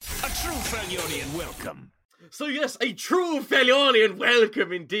Faglioli, welcome. So yes, a true Faglioli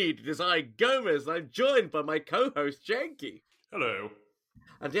welcome indeed. It is I, Gomez. I'm joined by my co-host, Janky. Hello.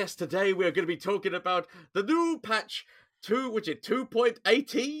 And yes, today we're going to be talking about the new patch 2.18?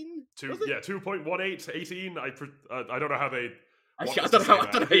 2.1818. I don't know how they... Actually, I don't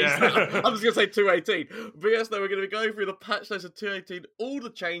know. Yeah. I'm just going to say 2.18. But yes, we're going to be going through the patch notes of 2.18, all the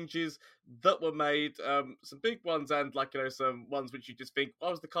changes that were made, some big ones and some ones which you just think,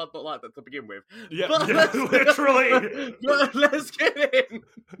 why was the card not like that to begin with? Yeah, But literally. But let's get in.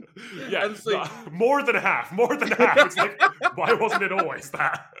 Yeah, And see. More than half. It's like, why wasn't it always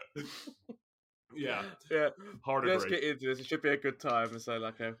that? Yeah. Hard to Let's agree. get into this. It should be a good time. And so,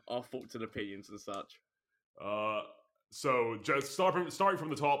 our thoughts and opinions and such. So just starting from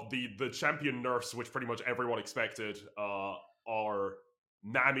the top, the champion nerfs, which pretty much everyone expected, are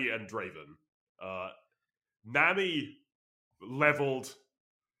Nami and Draven. Nami leveled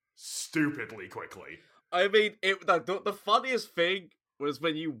stupidly quickly. I mean, the funniest thing was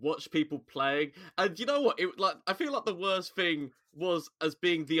when you watch people playing, and you know what? I feel like the worst thing was as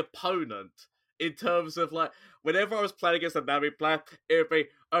being the opponent in terms of whenever I was playing against a Nami player, it would be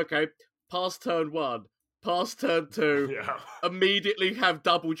okay. Past turn 1. Past turn 2, Yeah. immediately have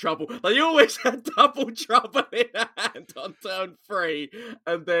double trouble. You always had double trouble in hand on turn 3,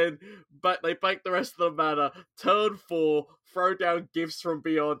 and then they bank the rest of the mana. Turn 4, throw down gifts from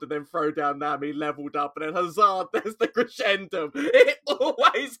beyond, and then throw down Nami leveled up, and then huzzah, there's the crescendo. It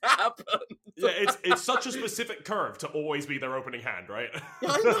always happens. Yeah, it's such a specific curve to always be their opening hand, right?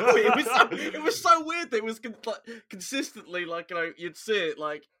 Yeah, I know. It was so weird that it was consistently you'd see it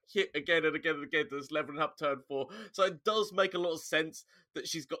hit again and again and again to this leveling up turn 4. So it does make a lot of sense that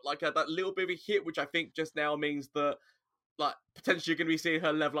she's got that little bit of a hit, which I think just now means that potentially you're going to be seeing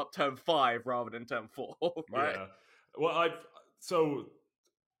her level up turn 5 rather than turn 4, right? Yeah. Well,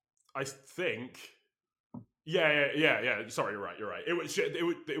 I think. Yeah. Sorry, you're right.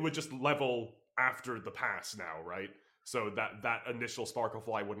 It would just level after the pass now, right? So that initial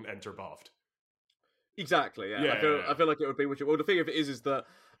Sparklefly wouldn't enter buffed. Exactly. Yeah. I feel like it would be. Well, the thing of it is that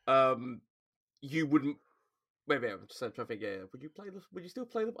you wouldn't. Maybe I'm just trying to think. Yeah, would you still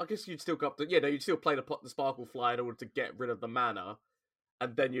play them? I guess you'd still go up to. Yeah, no, you'd still play the Sparklefly in order to get rid of the mana,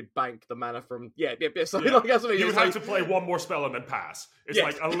 and then you'd bank the mana from. Yeah. So that's what You'd have to play one more spell and then pass. It's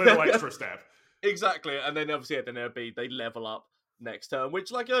like a little extra step. Exactly, and then obviously they level up next turn,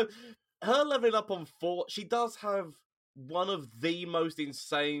 which her leveling up on 4, she does have one of the most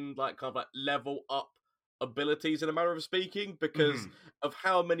insane level up abilities in a manner of speaking because of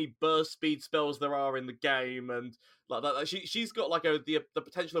how many burst speed spells there are in the game and that. She's got the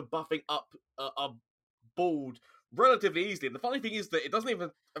potential of buffing up a Bald relatively easily. And the funny thing is that it doesn't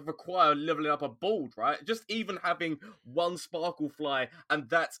even require leveling up a Bald, right? Just even having one Sparklefly and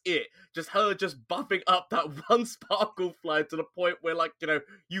that's it. Just her just buffing up that one Sparklefly to the point where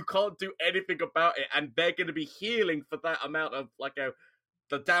you can't do anything about it and they're going to be healing for that amount of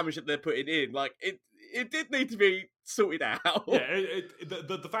the damage that they're putting in. It did need to be sorted out. Yeah,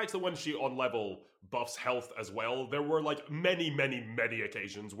 the fact that when she on level buffs health as well, there were many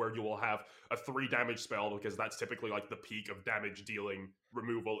occasions where you will have a 3 damage spell because that's typically the peak of damage dealing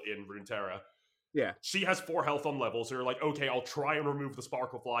removal in Runeterra. Yeah. She has 4 health on level, so you're like, okay, I'll try and remove the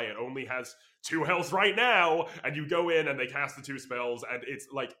Sparklefly. It only has 2 health right now, and you go in and they cast the 2 spells, and it's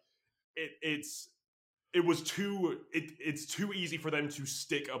too easy for them to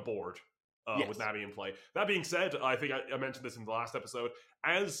stick a board. Yes. With Nami in play. That being said, I think I mentioned this in the last episode.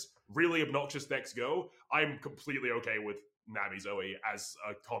 As really obnoxious decks go, I'm completely okay with Nami Zoe as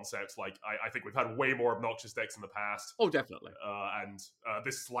a concept. I think we've had way more obnoxious decks in the past. Oh, definitely. And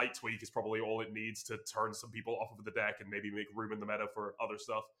this slight tweak is probably all it needs to turn some people off of the deck and maybe make room in the meta for other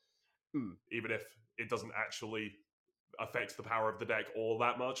stuff. Even if it doesn't actually affect the power of the deck all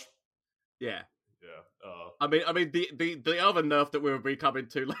that much. Yeah. Yeah. I mean, the other nerf that we'll be coming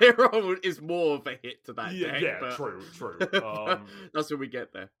to later on is more of a hit to that deck. Yeah, but... true. That's when we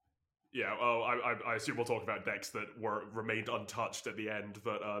get there. Yeah, I assume we'll talk about decks that remained untouched at the end,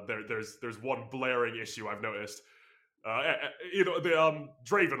 but there's one blaring issue I've noticed.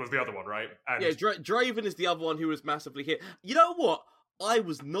 Draven was the other one, right? And... Yeah, Draven is the other one who was massively hit. You know what? I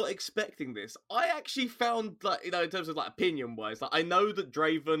was not expecting this. I actually found in terms of opinion-wise, I know that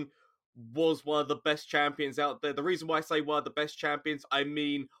Draven was one of the best champions out there. The reason why I say one of the best champions, I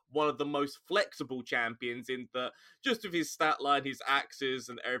mean one of the most flexible champions in the just with his stat line, his axes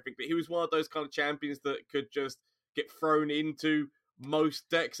and everything. But he was one of those kind of champions that could just get thrown into most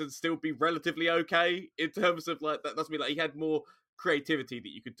decks and still be relatively okay in terms of that. That's me. He had more creativity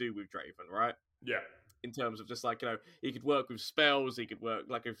that you could do with Draven, right? Yeah. in terms of just like, he could work with spells, he could work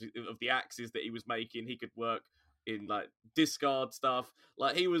like of the axes that he was making, he could work in like discard stuff.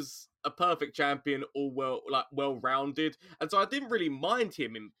 Like he was a perfect champion, all well rounded, and so I didn't really mind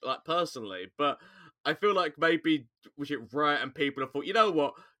him personally, but I feel like maybe was it right and people have thought, you know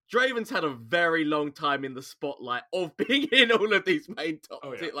what, Draven's had a very long time in the spotlight of being in all of these main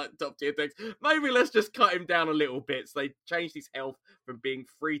top tier decks. Maybe let's just cut him down a little bit. So they changed his health from being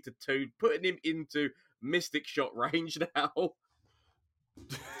 3 to 2, putting him into Mystic Shot range now.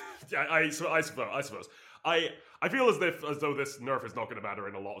 Yeah, I suppose. I feel as though this nerf is not going to matter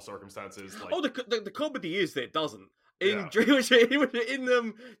in a lot of circumstances. Like... the comedy is that it doesn't. In Draven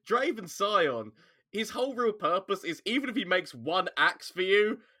Scion, his whole real purpose is even if he makes one axe for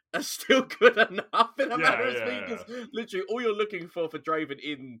you, are still good enough in a matter of speaking. Because literally all you're looking for Draven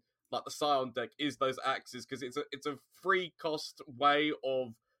in like the Scion deck is those axes, because it's a free cost way of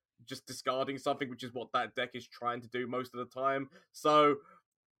just discarding something, which is what that deck is trying to do most of the time. So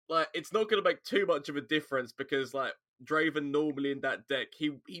like it's not going to make too much of a difference, because like Draven normally in that deck,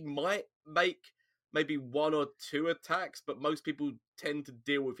 he might make maybe 1 or 2 attacks, but most people tend to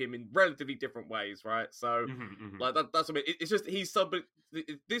deal with him in relatively different ways, right? So, like that's what I mean. It's just he's somebody.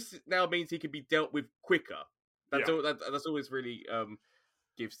 This now means he can be dealt with quicker. That's all. That's all this really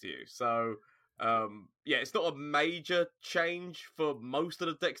gives to you. So, it's not a major change for most of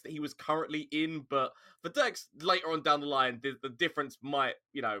the decks that he was currently in, but for decks later on down the line, the difference might,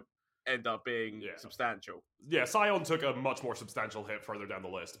 end up being substantial. Yeah, Scion took a much more substantial hit further down the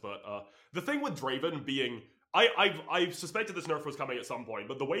list, but the thing with Draven being... I've suspected this nerf was coming at some point,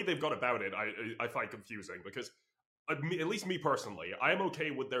 but the way they've gone about it, I find confusing, because at least me personally, I am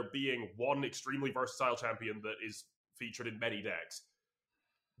okay with there being one extremely versatile champion that is featured in many decks,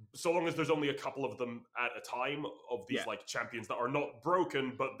 so long as there's only a couple of them at a time of these like champions that are not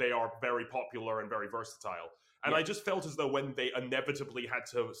broken, but they are very popular and very versatile. And I just felt as though when they inevitably had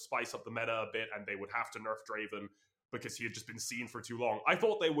to spice up the meta a bit and they would have to nerf Draven because he had just been seen for too long, I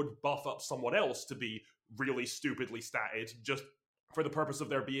thought they would buff up someone else to be really stupidly statted just for the purpose of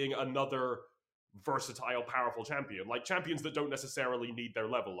there being another versatile, powerful champion. Like champions that don't necessarily need their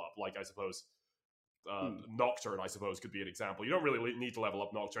level up, like I suppose Nocturne, I suppose, could be an example. You don't really need to level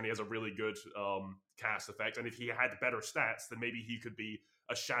up Nocturne. He has a really good cast effect, and if he had better stats, then maybe he could be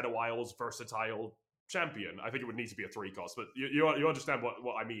a Shadow Isles versatile champion. I think it would need to be a 3 cost, but you understand what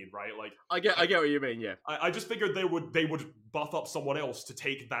I mean, right? Like I get what you mean. Yeah, I just figured they would buff up someone else to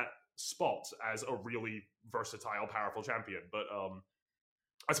take that spot as a really versatile, powerful champion. But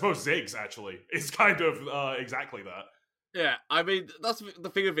I suppose Ziggs actually is kind of exactly that. Yeah, I mean that's the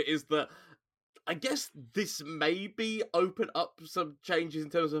thing of it, is that I guess this maybe open up some changes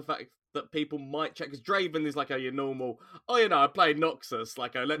in terms of the fact that people might check, because Draven is like your normal, I played Noxus,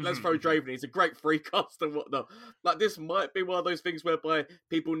 like let's throw Draven, he's a great free cost and whatnot. Like this might be one of those things whereby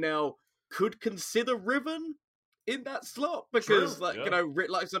people now could consider Riven in that slot, because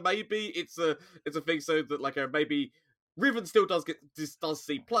so maybe it's a thing, so that like maybe Riven still does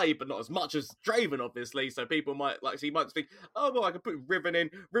see play, but not as much as Draven, obviously. So people might think, oh well, I can put Riven in.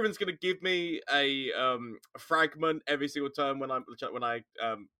 Riven's going to give me a fragment every single turn when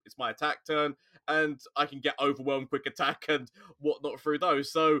it's my attack turn, and I can get overwhelmed, quick attack, and whatnot through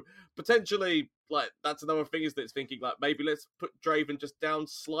those. So potentially, like that's another thing, is that it's thinking like maybe let's put Draven just down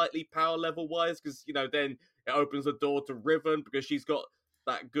slightly power level wise, because then it opens the door to Riven because she's got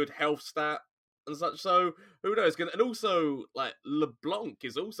that good health stat and such. So who knows? And also like LeBlanc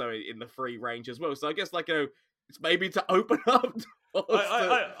is also in the free range as well. So I guess it's maybe to open up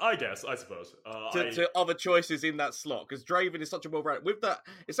I guess, I suppose to other choices in that slot, because Draven is such a well-rounded. With that,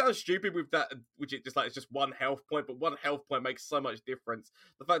 it sounds stupid with that, which it's just 1 health point, but 1 health point makes so much difference.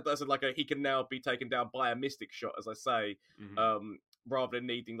 The fact that I said he can now be taken down by a Mystic Shot, as I say, rather than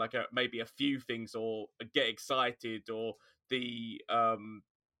needing maybe a few things, or get excited, or the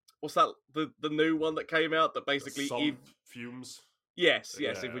what's that? The new one that came out that basically fumes. Yes.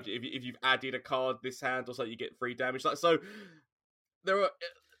 Yeah. If you've added a card this hand or so, you get free damage. So there are.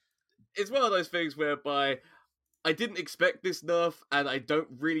 It's one of those things whereby I didn't expect this nerf, and I don't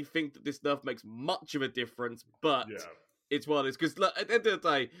really think that this nerf makes much of a difference. But it's one of those, because at the end of the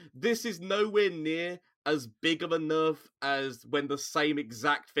day, this is nowhere near as big of a nerf as when the same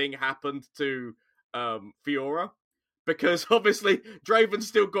exact thing happened to Fiora. Because obviously Draven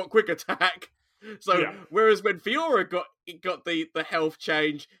still got quick attack, so whereas when Fiora got the health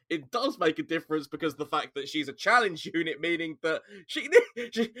change, it does make a difference because of the fact that she's a challenge unit, meaning that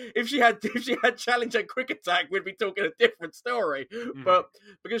if she had challenge and quick attack, we'd be talking a different story. But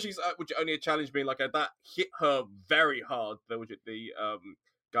because she's which only a challenge being that hit her very hard. The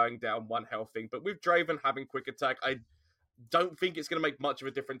going down 1 health thing. But with Draven having quick attack, I don't think it's going to make much of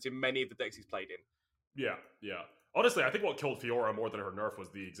a difference in many of the decks he's played in. Yeah. Honestly, I think what killed Fiora more than her nerf was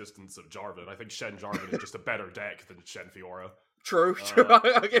the existence of Jarvan. I think Shen Jarvan is just a better deck than Shen Fiora. True.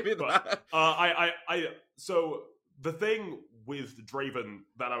 I'll give you that. So the thing with Draven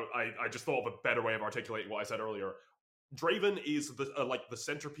that I just thought of a better way of articulating what I said earlier. Draven is the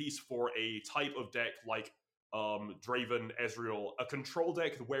centerpiece for a type of deck like Draven, Ezreal, a control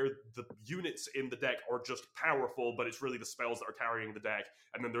deck where the units in the deck are just powerful, but it's really the spells that are carrying the deck,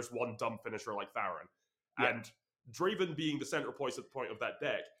 and then there's one dumb finisher like Farron. Yeah. And Draven being the center point of that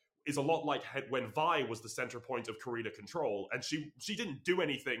deck is a lot like when Vi was the center point of Karina Control, and she didn't do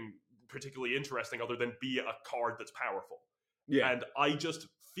anything particularly interesting other than be a card that's powerful. Yeah. And I just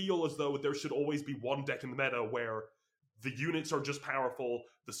feel as though there should always be one deck in the meta where the units are just powerful,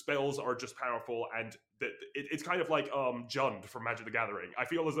 the spells are just powerful, and it's kind of like Jund from Magic the Gathering. I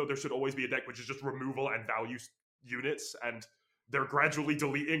feel as though there should always be a deck which is just removal and value units, and they're gradually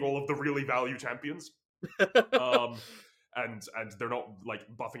deleting all of the really value champions. And they're not like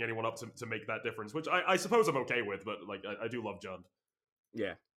buffing anyone up to make that difference, which I suppose I'm okay with, but like I do love Jund.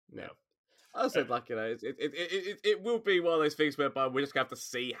 Yeah. I said, like, you know, it will be one of those things whereby we're just going to have to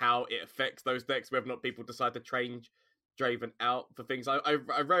see how it affects those decks, whether or not people decide to change Draven out for things. I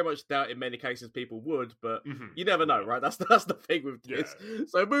very much doubt in many cases people would, but you never know, right? That's the thing with this. Yeah.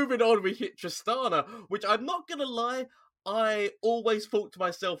 So moving on, we hit Tristana, which I'm not going to lie, I always thought to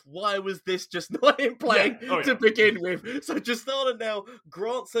myself, why was this just not in play to begin with? So Tristana now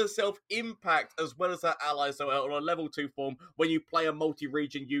grants herself impact as well as her allies. So on a level 2 form, when you play a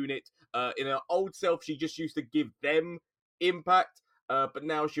multi-region unit, in her old self, she just used to give them impact, but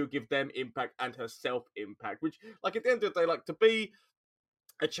now she'll give them impact and herself impact, which, like, at the end of the day, like, to be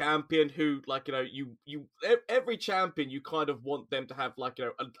a champion who, like, you know, you every champion, you kind of want them to have, like, you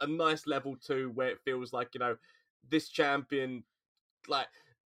know, a nice level 2 where it feels like, you know, this champion, like,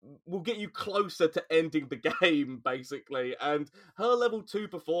 will get you closer to ending the game, basically. And her level 2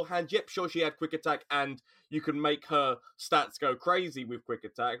 beforehand, yep, sure, she had quick attack, and you can make her stats go crazy with quick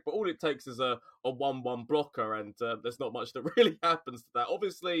attack, but all it takes is a 1-1 blocker, and there's not much that really happens to that.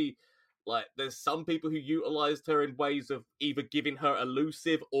 Obviously, like, there's some people who utilized her in ways of either giving her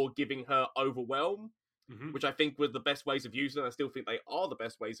elusive or giving her overwhelm, which I think were the best ways of using her. I still think they are the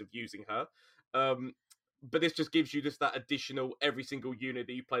best ways of using her. But this just gives you just that additional, every single unit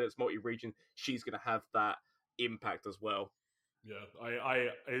that you play that's multi-region, she's going to have that impact as well. Yeah,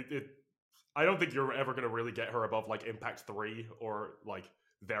 I don't think you're ever going to really get her above, like, Impact 3 or, like,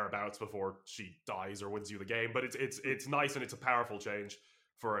 thereabouts before she dies or wins you the game. But it's nice, and it's a powerful change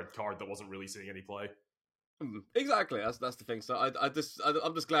for a card that wasn't really seeing any play. Exactly, that's the thing. So I'm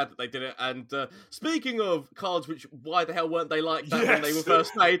just glad that they did it. And speaking of cards, which why the hell weren't they like that when they were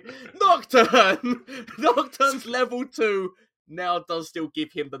first made? Nocturne, Nocturne's level 2 now does still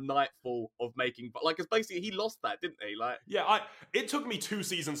give him the Nightfall of making, but like, it's basically he lost that, didn't he? Like, yeah, it took me 2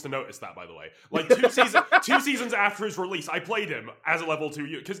 seasons to notice that. By the way, like 2 seasons after his release, I played him as a level 2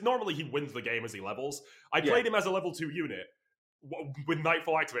 unit because normally he wins the game as he levels. I played him as a level 2 unit with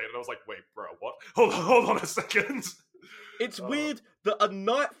Nightfall activated, and I was like, wait, bro, what? Hold on a second. It's weird that a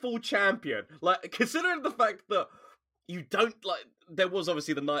Nightfall champion, like, considering the fact that you don't, like, there was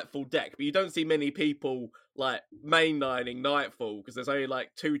obviously the Nightfall deck, but you don't see many people, like, mainlining Nightfall, because there's only,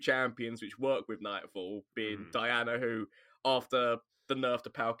 like, 2 champions which work with Nightfall, being Diana, who, after the nerf to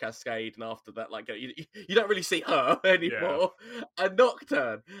Power Cascade, and after that, like, you don't really see her anymore, and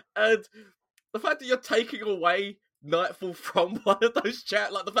Nocturne. And the fact that you're taking away Nightfall from one of those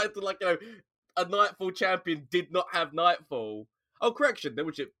like, the fact that, like, you know, a Nightfall champion did not have Nightfall. Oh, correction, then,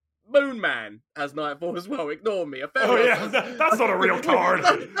 which Moon Man has Nightfall as well. Ignore me. That's not a real card.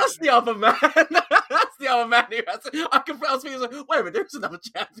 That's the other man. That's the other man who has. I was thinking, like, wait a minute, there's another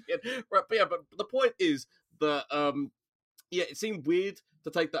champion. Right, but the point is that it seemed weird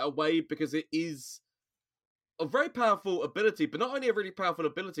to take that away because it is a very powerful ability, but not only a really powerful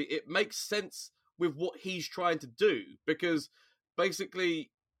ability, it makes sense with what he's trying to do, because basically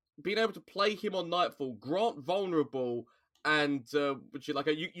being able to play him on Nightfall, grant vulnerable, and which you like,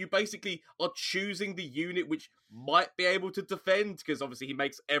 you basically are choosing the unit which might be able to defend, because obviously he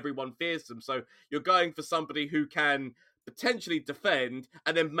makes everyone fearsome. So you're going for somebody who can potentially defend,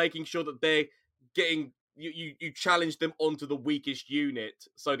 and then making sure that they're getting you challenge them onto the weakest unit,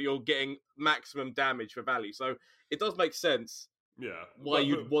 so that you're getting maximum damage for value. So it does make sense. Yeah, why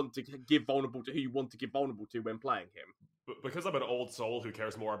you'd want to give vulnerable to who you want to give vulnerable to when playing him. Because I'm an old soul who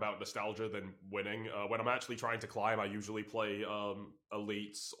cares more about nostalgia than winning, when I'm actually trying to climb, I usually play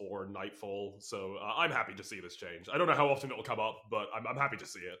Elites or Nightfall. So I'm happy to see this change. I don't know how often it'll come up, but I'm happy to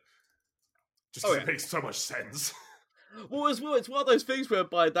see it. Just because it makes so much sense. Well, as well, it's one of those things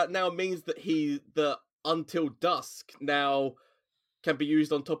whereby that now means that the Until Dusk now can be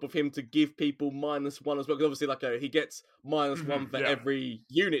used on top of him to give people -1 as well. Because obviously, like, he gets -1 for every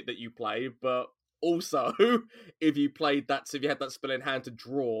unit that you play, but also, if you played that, so if you had that spell in hand to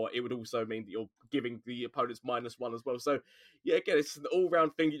draw, it would also mean that you're giving the opponents -1 as well. So, yeah, again, it's an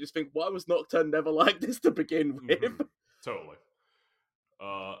all-round thing. You just think, why was Nocturne never like this to begin with? Totally.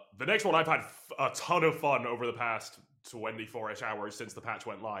 The next one I've had a ton of fun over the past 24-ish hours since the patch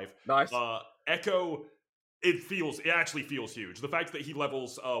went live. Nice. Echo, it actually feels huge. The fact that he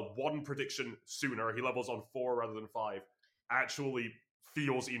levels 1 prediction sooner, he levels on 4 rather than 5, actually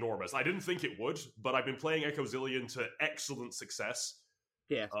feels enormous. I didn't think it would, but I've been playing Echo Zilean to excellent success.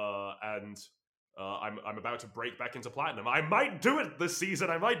 Yeah. And I'm about to break back into Platinum. I might do it this season.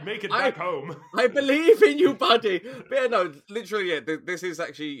 I might make it back home. I believe in you, buddy. But yeah, no, literally, yeah, this is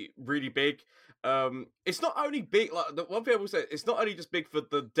actually really big. It's not only big, like, the one thing I will say, it's not only just big for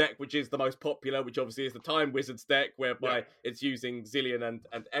the deck, which is the most popular, which obviously is the Time Wizards deck, whereby it's using Zilean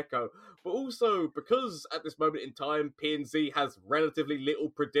and Echo, but also because at this moment in time, PNZ has relatively little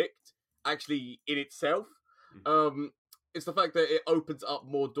predict actually in itself. It's the fact that it opens up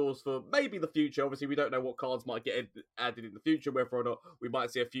more doors for maybe the future. Obviously, we don't know what cards might get added in the future, whether or not we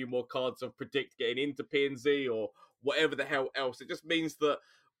might see a few more cards of Predict getting into PNZ or whatever the hell else. It just means that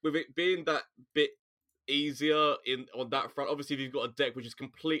with it being that bit easier on that front, obviously, if you've got a deck which is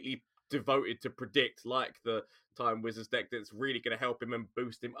completely devoted to Predict, like the Time Wizards deck, that's really going to help him and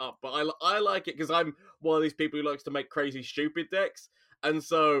boost him up. But I like it because I'm one of these people who likes to make crazy, stupid decks. And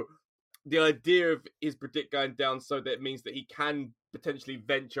so the idea of his Predict going down so that it means that he can potentially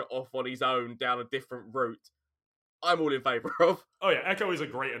venture off on his own down a different route, I'm all in favour of. Oh yeah, Echo is a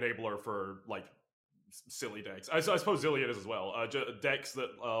great enabler for, like, silly decks. I suppose Zilean is as well. Decks that,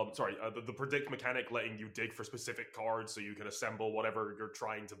 the Predict mechanic letting you dig for specific cards so you can assemble whatever you're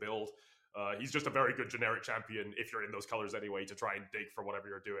trying to build. He's just a very good generic champion if you're in those colors anyway to try and dig for whatever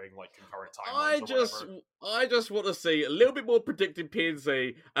you're doing, like concurrent timelines I just want to see a little bit more predicted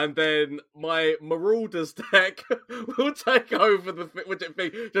PNC, and then my Marauders deck will take over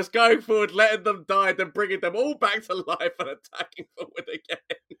just going forward, letting them die, then bringing them all back to life and attacking forward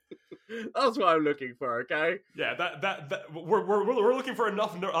again. That's what I'm looking for, okay? Yeah, that we're looking for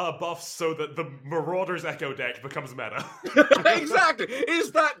enough buffs so that the Marauders Echo deck becomes meta. Exactly.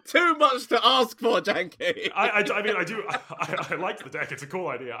 Is that too much to ask for, Janky? I mean, I like the deck. It's a cool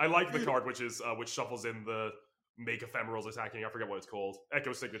idea. I like the card which shuffles in the make ephemerals attacking. I forget what it's called.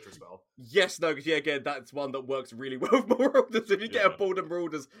 Echo signature spell. Yes, no, because again, that's one that works really well with Marauders. If you get a board of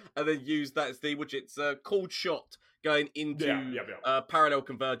Marauders and then use that as it's called shot going into parallel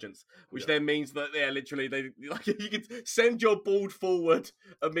convergence, which then means that literally you can send your board forward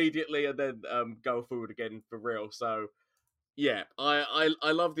immediately and then go forward again for real. So yeah,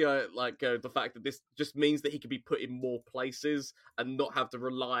 I love the fact that this just means that he can be put in more places and not have to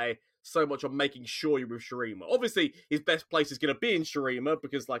rely so much on making sure you're with Shurima. Obviously, his best place is going to be in Shurima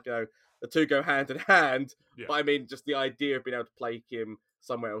because the two go hand in hand. Yeah. But I mean, just the idea of being able to play him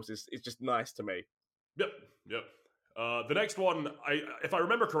somewhere else is just nice to me. Yep. The next one, if I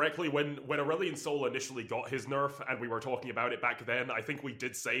remember correctly, when Aurelion Sol initially got his nerf, and we were talking about it back then, I think we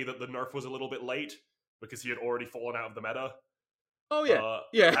did say that the nerf was a little bit late because he had already fallen out of the meta. Oh yeah,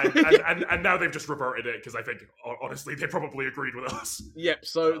 and now they've just reverted it because I think honestly they probably agreed with us. Yep.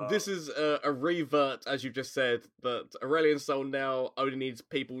 So this is a revert, as you just said, that Aurelion Sol now only needs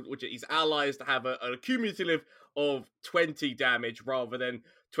people, which is allies, to have a cumulative of 20 damage rather than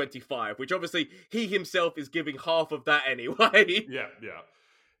 25, which obviously he himself is giving half of that anyway. Yeah.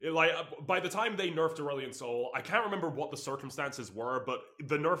 Like, by the time they nerfed Aurelion Sol, I can't remember what the circumstances were, but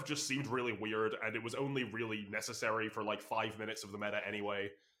the nerf just seemed really weird, and it was only really necessary for like 5 minutes of the meta anyway.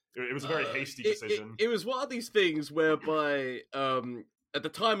 It was a very hasty decision. It was one of these things whereby, at the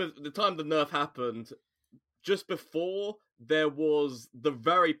time the nerf happened, just before there was the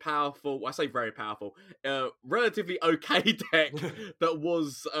very powerful, I say very powerful, relatively okay deck that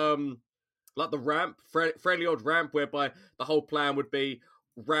was like the ramp, fairly odd ramp, whereby the whole plan would be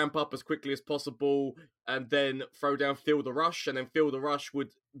ramp up as quickly as possible and then throw down Feel the Rush, and then Feel the Rush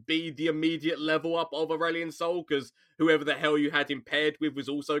would be the immediate level up of Aurelion Sol because whoever the hell you had him paired with was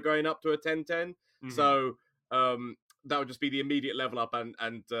also going up to a 10-10. Mm-hmm. So that would just be the immediate level up,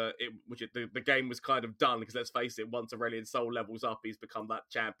 the game was kind of done, because let's face it, once Aurelion Sol levels up, he's become that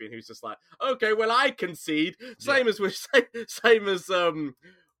champion who's just like, okay, well, I concede. Same as what's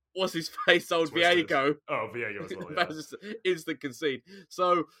his face, old Twisted. Viego. Oh, Viego as well, yeah. Instant concede.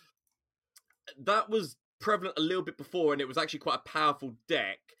 So that was prevalent a little bit before, and it was actually quite a powerful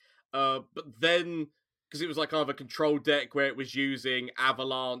deck. But then, because it was like kind of a control deck where it was using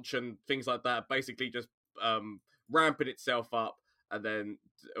Avalanche and things like that, basically just ramping itself up, and then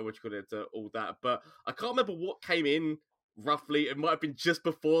all that. But I can't remember what came in roughly. It might have been just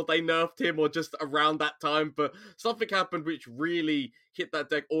before they nerfed him, or just around that time. But something happened which really hit that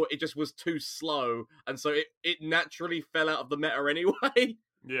deck, or it just was too slow, and so it naturally fell out of the meta anyway.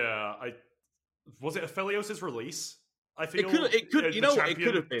 Yeah, was it Aphelios' release? I feel it could. You know what? It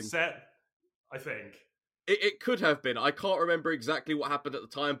could have been set. I think. It could have been. I can't remember exactly what happened at the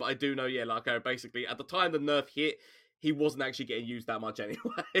time, but I do know, basically, at the time the nerf hit, he wasn't actually getting used that much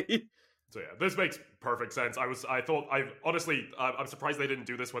anyway. So yeah, this makes perfect sense. I'm surprised they didn't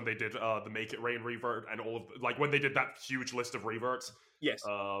do this when they did the Make It Rain revert and all of, like, when they did that huge list of reverts. Yes.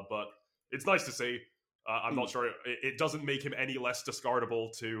 But it's nice to see. I'm not sure it doesn't make him any less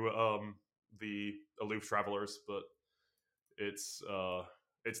discardable to the Aloof Travelers, but it's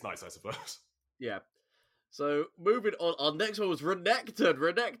nice, I suppose. Yeah. So, moving on, our next one was Renekton.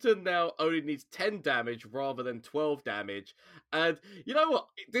 Renekton now only needs 10 damage rather than 12 damage. And you know what?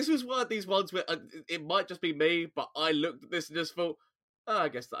 This was one of these ones where it might just be me, but I looked at this and just thought, I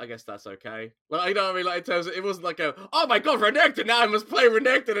guess that's okay. Like, you know what I mean? Like, in terms of, it wasn't like oh my god, Renekton, now I must play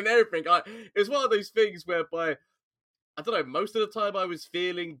Renekton and everything. It was one of those things whereby, I don't know, most of the time I was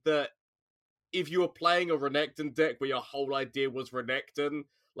feeling that if you were playing a Renekton deck where your whole idea was Renekton,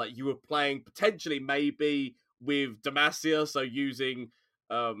 like you were playing potentially maybe with Demacia, so using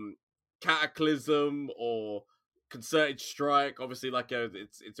Cataclysm or Concerted Strike. Obviously, like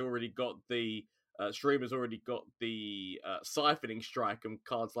it's already got the Streamer's already got the Siphoning Strike and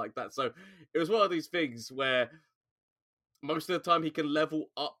cards like that. So it was one of these things where most of the time he can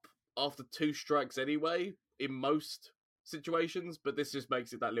level up after 2 strikes anyway in most situations, but this just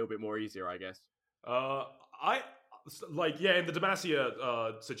makes it that little bit more easier, I guess. In the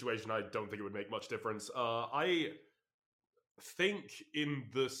Demacia situation, I don't think it would make much difference. I think in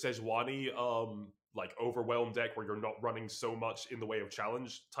the Sejuani Overwhelm deck where you're not running so much in the way of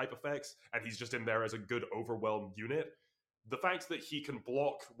challenge type effects, and he's just in there as a good Overwhelm unit, the fact that he can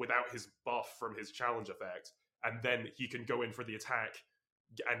block without his buff from his challenge effect, and then he can go in for the attack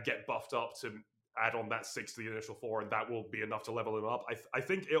and get buffed up to add on that 6 to the initial 4, and that will be enough to level him up. I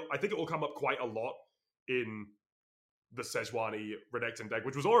think it will come up quite a lot in the Sejuani Renekton deck,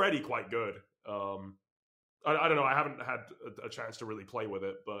 which was already quite good. I don't know. I haven't had a chance to really play with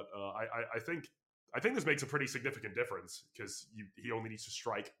it, but I think this makes a pretty significant difference because he only needs to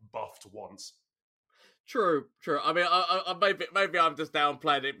strike buffed once. True. I mean, I maybe I'm just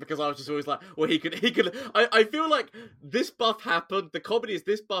downplaying it because I was just always like, well, he could. I feel like this buff happened. The comedy is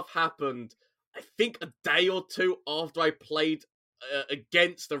this buff happened, I think, a day or two after I played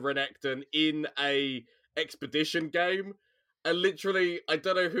against a Renekton in a expedition game, and literally I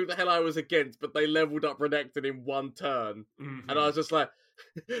don't know who the hell I was against, but they leveled up Renekton in 1 turn, and I was just like,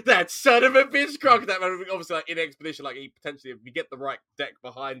 that son of a bitch Croc. That man, obviously, like in expedition, like he potentially, if you get the right deck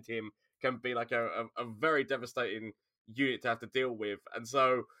behind him, can be like a very devastating unit to have to deal with. And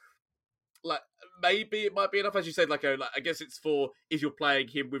so, like, maybe it might be enough, as you said, like I guess it's for if you're playing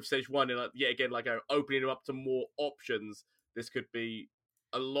him with Sejuani, and yet again, opening him up to more options, this could be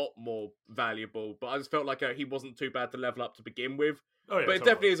a lot more valuable. But I just felt like he wasn't too bad to level up to begin with. Oh, yeah, but it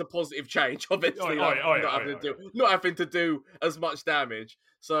definitely is a positive change, obviously, not having to do as much damage.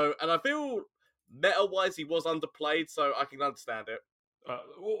 So, and I feel meta-wise he was underplayed, so I can understand it.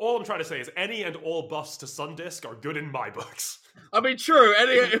 All I'm trying to say is any and all buffs to Sundisk are good in my books. I mean, true.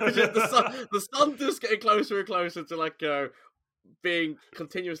 The Sundisk getting closer and closer to being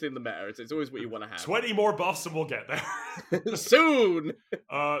continuously in the meta. It's always what you want to have. 20 more buffs and we'll get there. Soon!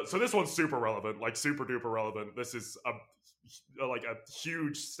 So this one's super relevant, like super duper relevant. This is a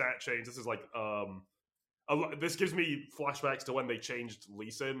huge stat change. This is this gives me flashbacks to when they changed Lee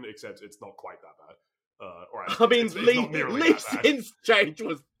Sin, except it's not quite that bad. Lee Sin's change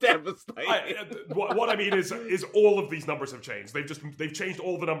was devastating. What I mean is all of these numbers have changed. They've changed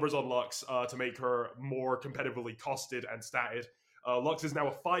all the numbers on Lux to make her more competitively costed and statted. Lux is now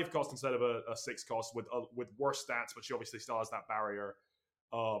a 5 cost instead of a 6 cost with worse stats, but she obviously still has that barrier.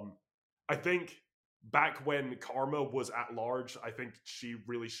 I think back when Karma was at large, I think she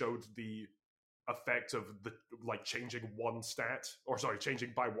really showed the effect of the changing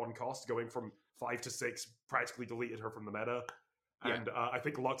changing by one cost, going from 5 to 6 practically deleted her from the meta. And I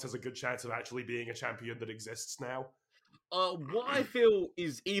think Lux has a good chance of actually being a champion that exists now. What I feel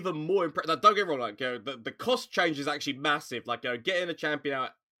is even more impressive. Like, don't get me wrong, the cost change is actually massive. Like, getting a champion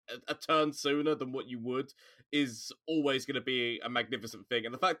out a turn sooner than what you would is always going to be a magnificent thing.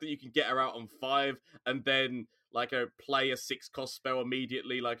 And the fact that you can get her out on 5 and then play a 6 cost spell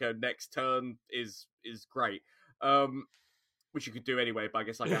immediately, next turn is great. Which you could do anyway, but I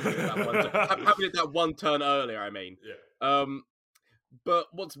guess having it that one turn earlier. I mean, yeah. But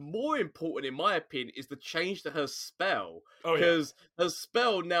what's more important, in my opinion, is the change to her spell. Oh, because her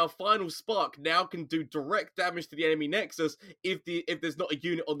spell now, Final Spark, now can do direct damage to the enemy Nexus if there's not a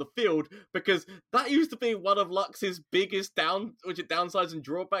unit on the field. Because that used to be one of Lux's biggest downsides and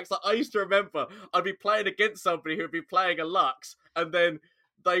drawbacks. Like, I used to remember I'd be playing against somebody who would be playing a Lux, and then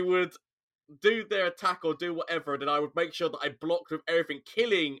they would do their attack or do whatever, and then I would make sure that I blocked with everything,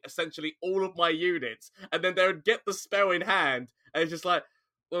 killing essentially all of my units, and then they would get the spell in hand, and it's just like,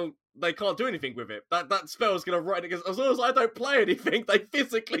 well, they can't do anything with it. That spell's gonna run against, as long as I don't play anything, they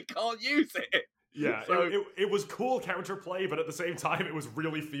physically can't use it. Yeah, so, it was cool counterplay, but at the same time, it was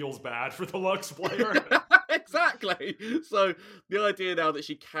really feels bad for the Lux player. Exactly. So the idea now that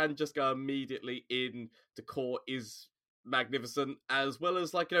she can just go immediately into core is magnificent, as well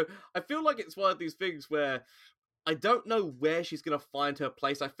as I feel like it's one of these things where I don't know where she's going to find her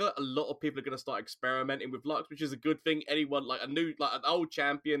place. I feel like a lot of people are going to start experimenting with Lux, which is a good thing. Anyone an old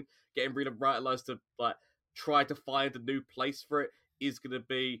champion getting revitalized to try to find a new place for it is going to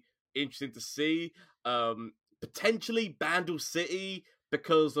be interesting to see. Potentially Bandle City,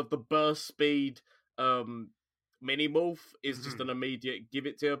 because of the burst speed mini morph, is just an immediate give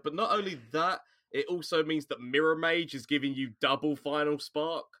it to her. But not only that, it also means that Mirror Mage is giving you double Final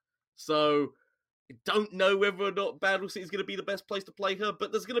Spark. So I don't know whether or not Bandle City is going to be the best place to play her,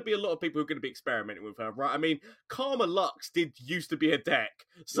 but there's going to be a lot of people who are going to be experimenting with her, right? I mean, Karma Lux used to be a deck,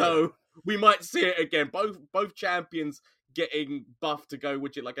 so we might see it again. Both champions getting buffed to go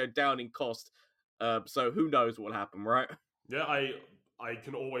go down in cost. So who knows what will happen, right? Yeah, I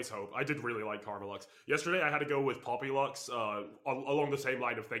can always hope. I did really like Karma Lux. Yesterday I had to go with Poppy Lux along the same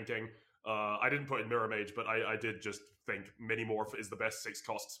line of thinking. I didn't put in Mirror Mage, but I did just think Minimorph is the best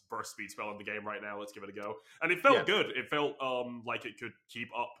 6-cost burst speed spell in the game right now. Let's give it a go. And it felt good. It felt like it could keep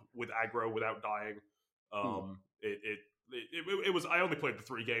up with aggro without dying. It was. I only played the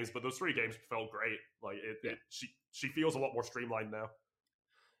 3 games, but those 3 games felt great. She feels a lot more streamlined now.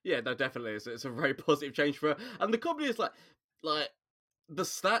 Yeah, no, definitely. It's a very positive change for her. And the comedy is like the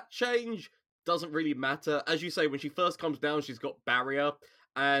stat change doesn't really matter. As you say, when she first comes down, she's got barrier,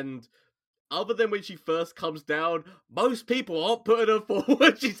 and other than when she first comes down, most people aren't putting her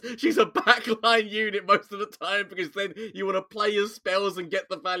forward. She's a backline unit most of the time, because then you want to play your spells and get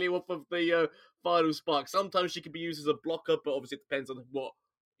the value off of the Final Spark. Sometimes she can be used as a blocker, but obviously it depends on what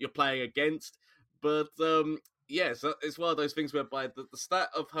you're playing against. But yeah, so it's one of those things whereby the stat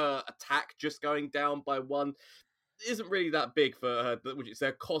of her attack just going down by 1 isn't really that big for her, which is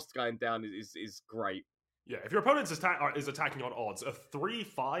their cost going down is great. Yeah, if your opponent is attacking on odds, a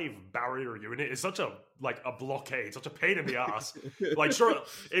 3/5 barrier unit is such a blockade, such a pain in the ass. Sure,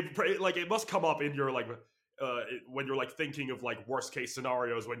 it must come up in your when you're thinking of worst case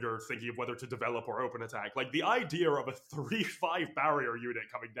scenarios, when you're thinking of whether to develop or open attack. The idea of a 3/5 barrier unit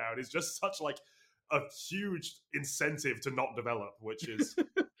coming down is just such a huge incentive to not develop, which is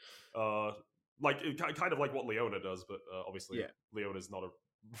kind of like what Leona does, but obviously Leona's not a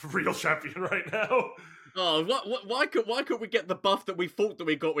real champion right now. Oh, why could we get the buff that we thought that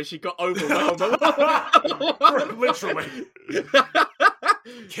we got when she got overwhelmed? Literally.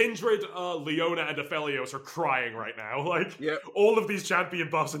 Kindred, Leona, and Aphelios are crying right now. All of these champion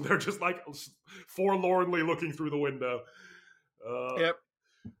buffs, and they're just forlornly looking through the window. Yep.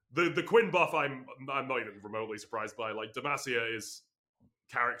 The Quinn buff, I'm not even remotely surprised by. Demacia is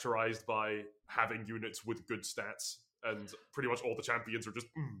characterized by having units with good stats, and pretty much all the champions are just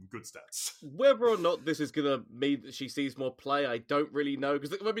good stats. Whether or not this is going to mean that she sees more play, I don't really know.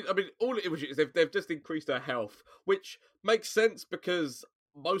 Because I mean, all it was is they've just increased her health, which makes sense because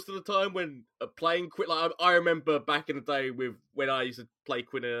most of the time when playing Quinn, I remember back in the day when I used to play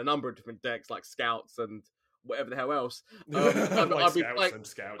Quinn in a number of different decks, like Scouts and whatever the hell else.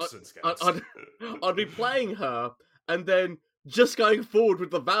 I'd be playing her, and then just going forward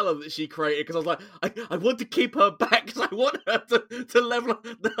with the Valor that she created, because I was like, I want to keep her back, because I want her to level up.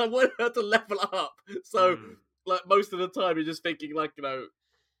 I want her to level up. So, most of the time, you're just thinking,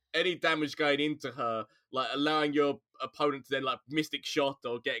 any damage going into her, allowing your opponent to then like Mystic Shot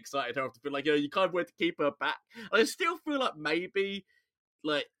or get excited her off to feel like, you kind of want to keep her back. I still feel like maybe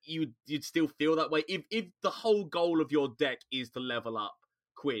like you'd still feel that way if the whole goal of your deck is to level up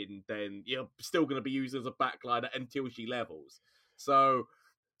Quinn, then you're still going to be used as a backliner until she levels. So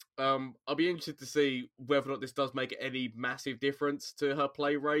I'll be interested to see whether or not this does make any massive difference to her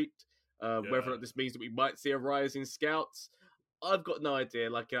play rate. Whether or not this means that we might see a rise in scouts. I've got no idea.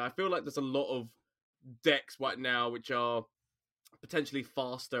 Like, I feel like there's a lot of decks right now which are potentially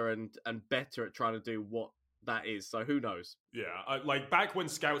faster and better at trying to do what that is. So who knows? Yeah, like back when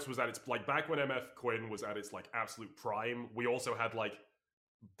Scouts was at its back when MF Quinn was at its like absolute prime, we also had like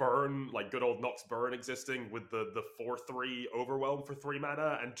Burn, like good old Nox Burn existing with the 4/3 Overwhelm for 3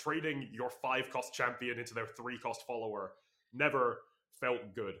 mana, and trading your 5-cost champion into their 3-cost follower never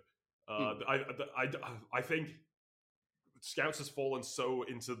felt good. I think Scouts has fallen so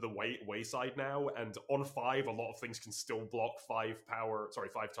into the wayside now, and on 5, a lot of things can still block 5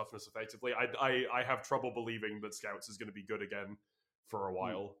 toughness effectively. I have trouble believing that Scouts is going to be good again for a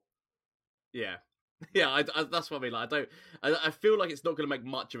while. Yeah. Yeah, that's what I mean. Like, I feel like it's not going to make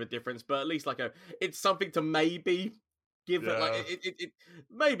much of a difference, but at least like it's something to maybe give her like it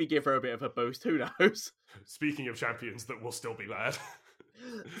maybe give her a bit of a boost. Who knows? Speaking of champions that will still be bad.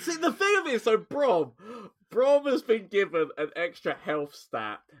 See, the thing of it is, so Braum has been given an extra health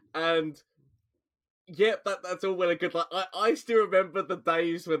stat, and yep, that's all well and good. Like, I still remember the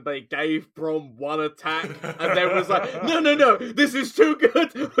days when they gave Braum 1 attack, and then was like, no, this is too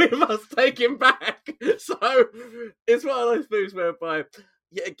good, we must take him back. So, it's one of those things whereby,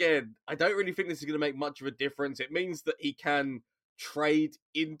 yet again, I don't really think this is going to make much of a difference. It means that he can trade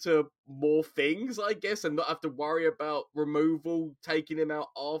into more things, I guess, and not have to worry about removal taking him out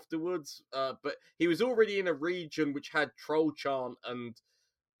afterwards. But he was already in a region which had Troll Chant and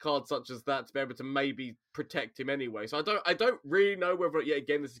cards such as that to be able to maybe protect him anyway. So I don't really know whether, yet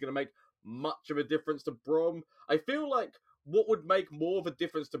again, this is going to make much of a difference to Braum. I feel like what would make more of a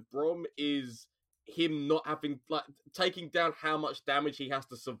difference to Braum is him not having, like, taking down how much damage he has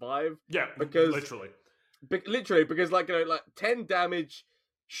to survive. Yeah, because literally, because like, like 10 damage,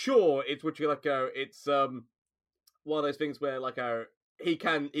 sure, it's what you like it's one of those things where like he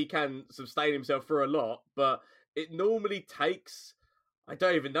can sustain himself for a lot, but it normally takes, I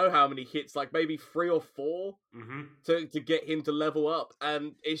don't even know how many hits, like maybe 3 or 4 to get him to level up,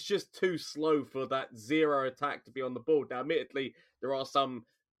 and it's just too slow for that 0 attack to be on the board. Now, admittedly, there are some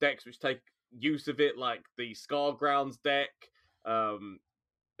decks which take use of it, like the Scargrounds deck.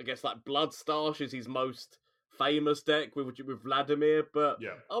 I guess like Bloodstash is his most famous deck with Vladimir, but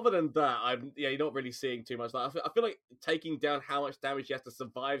other than that, you're not really seeing too much. Like, I feel like taking down how much damage he has to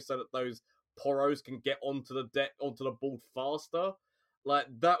survive so that those Poros can get onto the deck, onto the board faster. Like,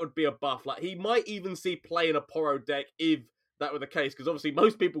 that would be a buff. Like, he might even see play in a Poro deck if that were the case, because obviously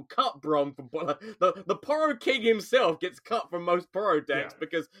most people cut Braum from the Poro King himself gets cut from most Poro decks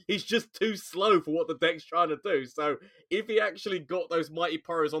because he's just too slow for what the deck's trying to do. So if he actually got those mighty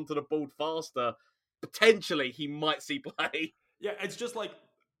Poros onto the board faster, potentially he might see play. Yeah, it's just like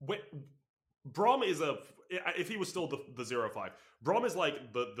Braum is if he was still the 0/5, Braum is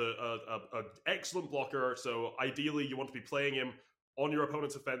like the excellent blocker. So ideally you want to be playing him on your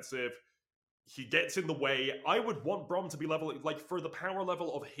opponent's offensive. He gets in the way. I would want Braum to be leveling, like, for the power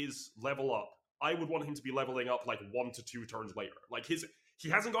level of his level up, I would want him to be leveling up like 1 to 2 turns later. Like, he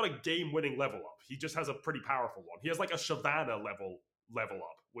hasn't got a game-winning level up. He just has a pretty powerful one. He has like a Shyvana level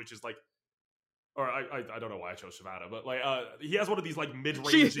up, which is like, or I don't know why I chose Shyvana, but like he has one of these like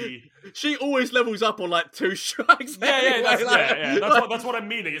mid-rangey. She always levels up on like 2 strikes. That's what I'm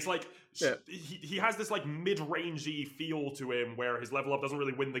meaning. It's like he has this like mid-rangey feel to him where his level up doesn't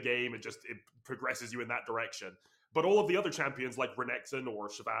really win the game. It progresses you in that direction. But all of the other champions like Renekton or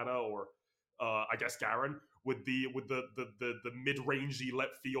Shyvana or I guess Garen with the mid-rangey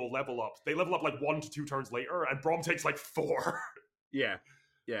feel level up, they level up like 1 to 2 turns later, and Braum takes like 4. Yeah.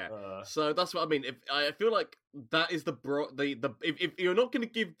 So that's what I mean. If I feel like that is if you're not going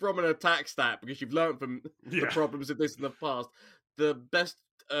to give Braum an attack stat because you've learned from the problems of this in the past, the best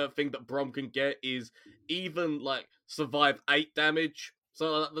thing that Braum can get is even like survive 8 damage.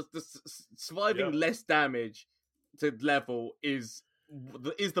 So the surviving less damage to level is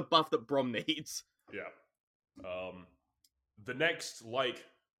the buff that Braum needs. Yeah. The next like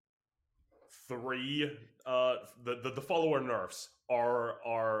 3 the follower nerfs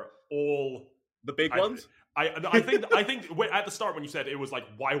are all the big ones. I think at the start when you said it was like,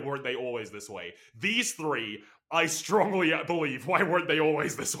 why weren't they always this way? These 3, I strongly believe, why weren't they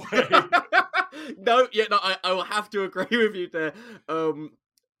always this way? No, I will have to agree with you there.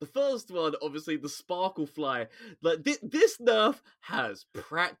 The first one, obviously, the Sparkle Fly. Like this nerf has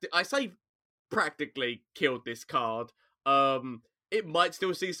practically killed this card. It might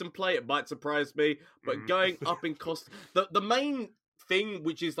still see some play. It might surprise me, but going up in cost, the main thing,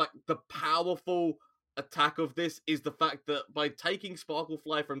 which is like the powerful attack of this, is the fact that by taking Sparkle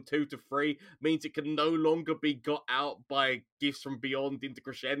Fly from 2 to 3 means it can no longer be got out by Gifts from Beyond into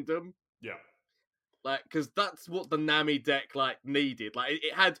Crescendum. Yeah. Like, because that's what the Nami deck, like, needed. Like,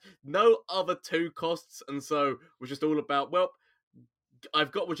 it had no other 2 costs, and so it was just all about, well,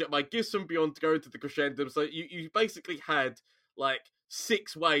 I've got my Gifts from Beyond to go into the Crescendum, so you basically had, like,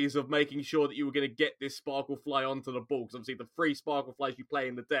 6 ways of making sure that you were going to get this Sparkle Fly onto the board. Because obviously the 3 Sparkle Flies you play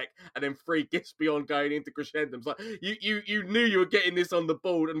in the deck, and then 3 Gifts Beyond going into Crescendums. Like, you knew you were getting this on the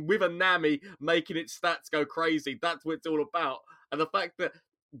board, and with a Nami making its stats go crazy, that's what it's all about. And the fact that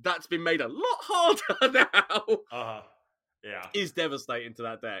that's been made a lot harder now yeah, is devastating to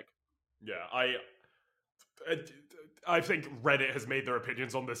that deck. Yeah, I think Reddit has made their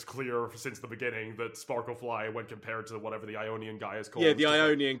opinions on this clear since the beginning, that Sparkle Fly, when compared to whatever the Ionian guy is called... Yeah, the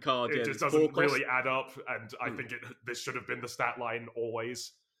Ionian card. It just doesn't really add up, and I think this should have been the stat line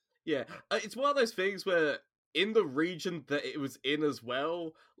always. Yeah, it's one of those things where in the region that it was in as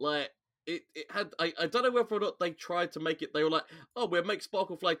well, like, it had... I don't know whether or not they tried to make it... They were like, oh, we'll make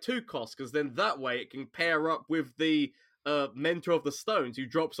Sparkle Fly 2 cost, because then that way it can pair up with the... Mentor of the Stones, who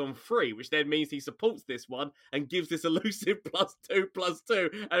drops on 3, which then means he supports this one and gives this elusive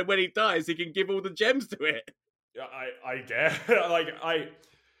 +2/+2, and when he dies, he can give all the gems to it. Yeah, I guess. Like,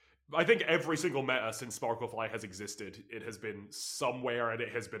 I think every single meta since Sparkle Fly has existed, it has been somewhere and it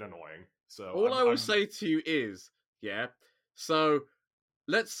has been annoying. So all I will say to you is, yeah, so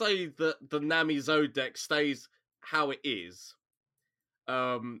let's say that the Nami Zo deck stays how it is.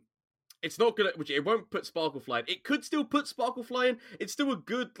 It's not gonna, which it won't put Sparkle Fly in. It could still put Sparkle Fly in. It's still a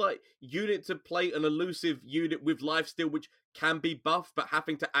good, like, unit to play, an elusive unit with lifesteal, which can be buffed, but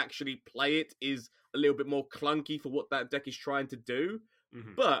having to actually play it is a little bit more clunky for what that deck is trying to do.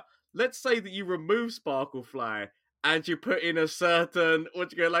 Mm-hmm. But let's say that you remove Sparkle Fly and you put in a certain,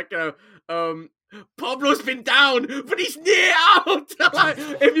 Pablo's been down, but he's near out. Like,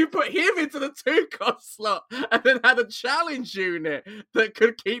 if you put him into the 2-cost slot and then had a challenge unit that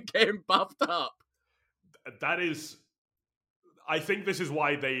could keep getting buffed up. That is... I think this is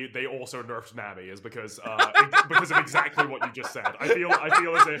why they also nerfed Nami, is because of exactly what you just said. I feel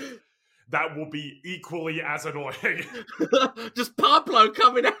as if that will be equally as annoying. Just Pablo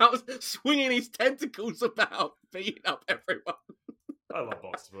coming out, swinging his tentacles about, beating up everyone. I love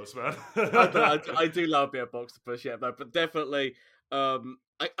Boxtopus, man. I do love a bit of Boxtopus, yeah, no, but definitely,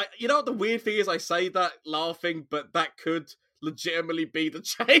 you know what the weird thing is? I say that laughing, but that could legitimately be the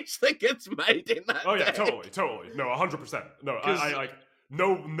change that gets made in that. Oh yeah, deck. totally. No, 100%. No, I like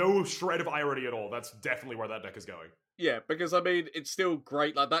no shred of irony at all. That's definitely where that deck is going. Yeah, because I mean, it's still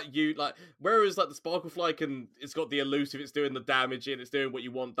great. Like that, whereas like the Sparkle Fly it's got the elusive, it's doing the damage and it's doing what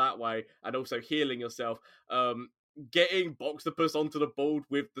you want that way, and also healing yourself. Getting Boxtopus onto the board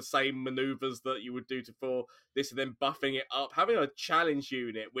with the same maneuvers that you would do for this, and then buffing it up, having a challenge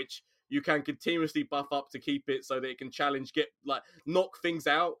unit which you can continuously buff up to keep it so that it can challenge, knock things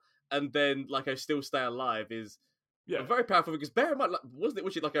out, and then still stay alive is very powerful. Because bear in mind,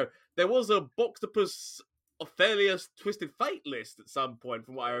 there was a Boxtopus Ophelius Twisted Fate list at some point,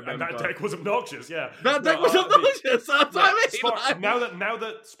 from what I remember. And that deck was obnoxious, yeah. That deck was obnoxious, that's what I mean. Now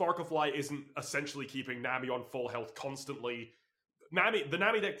that Sparkle Fly isn't essentially keeping Nami on full health constantly, the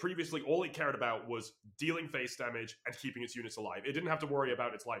Nami deck previously, all it cared about was dealing face damage and keeping its units alive. It didn't have to worry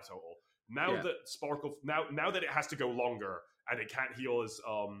about its life total. Now that it has to go longer and it can't heal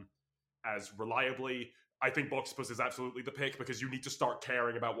as reliably, I think Boxtopus is absolutely the pick, because you need to start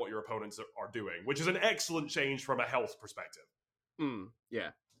caring about what your opponents are doing, which is an excellent change from a health perspective. Yeah.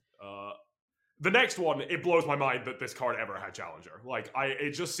 The next one, it blows my mind that this card ever had Challenger.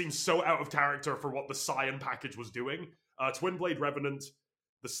 It just seems so out of character for what the Scion package was doing. Twin Blade Revenant,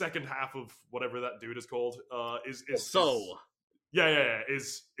 the second half of whatever that dude is called, is Soul.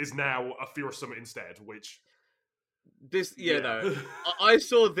 Is now a Fearsome instead, which... I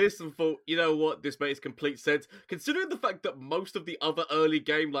saw this and thought, you know what, this makes complete sense. Considering the fact that most of the other early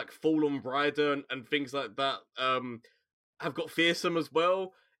game, like Fallen Rider and things like that, have got Fearsome as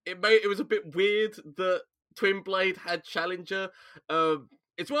well, it was a bit weird that Twin Blade had Challenger.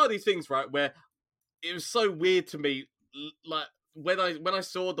 It's one of these things, right, where it was so weird to me, like, when I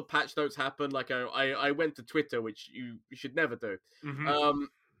saw the patch notes happen, I went to Twitter, which you should never do. Mm-hmm.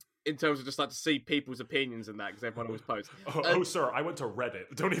 in terms of just like to see people's opinions and that, because everyone always posts. Oh, sir, I went to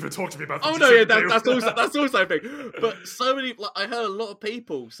Reddit. Don't even talk to me about. Oh no, yeah, that's also a thing. But so many, like, I heard a lot of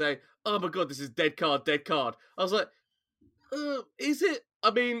people say, "Oh my god, this is dead card, dead card." I was like, is it? I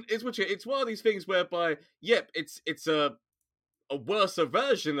mean, it's one of these things whereby, yep, it's a worse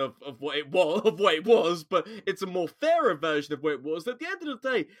version of what it was, but it's a more fairer version of what it was. At the end of the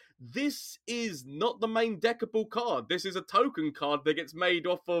day, this is not the main deckable card. This is a token card that gets made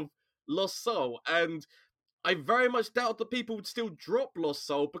off of Lost Soul, and I very much doubt that people would still drop Lost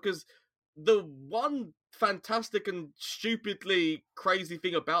Soul, because the one fantastic and stupidly crazy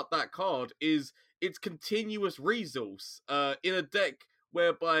thing about that card is its continuous resource. In a deck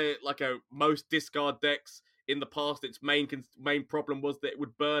whereby, like, most discard decks in the past, its main problem was that it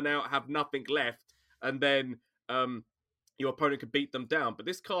would burn out, have nothing left, and then your opponent could beat them down. But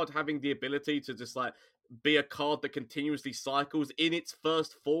this card having the ability to just like be a card that continuously cycles in its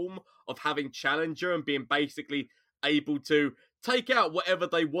first form of having Challenger and being basically able to take out whatever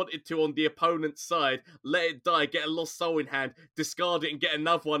they wanted to on the opponent's side, let it die, get a Lost Soul in hand, discard it and get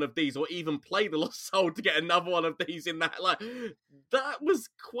another one of these, or even play the Lost Soul to get another one of these in that. Like, that was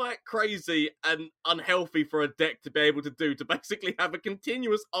quite crazy and unhealthy for a deck to be able to do, to basically have a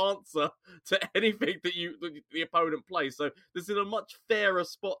continuous answer to anything that the opponent plays. So this is in a much fairer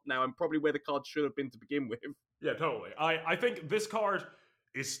spot now, and probably where the card should have been to begin with. Yeah, totally. I think this card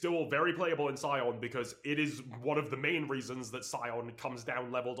is still very playable in Scion, because it is one of the main reasons that Scion comes down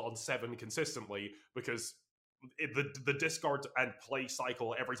leveled on 7 consistently, because the discard and play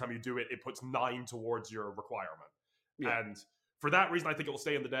cycle, every time you do it, it puts 9 towards your requirement. Yeah. And for that reason, I think it will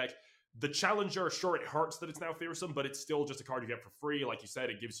stay in the deck. The Challenger, sure, it hurts that it's now fearsome, but it's still just a card you get for free. Like you said,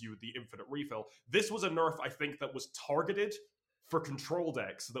 it gives you the infinite refill. This was a nerf, I think, that was targeted for control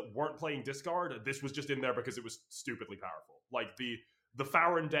decks that weren't playing discard. This was just in there because it was stupidly powerful. Like, the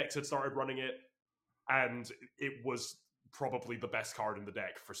Farron decks had started running it, and it was probably the best card in the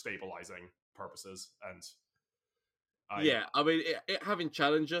deck for stabilizing purposes. And yeah, I mean, it having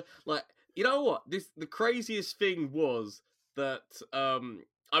Challenger, like, you know what? The craziest thing was that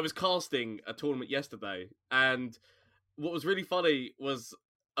I was casting a tournament yesterday, and what was really funny was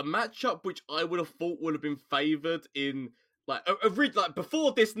a matchup which I would have thought would have been favored in, like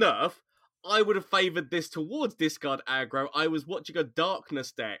before this nerf, I would have favored this towards discard aggro. I was watching a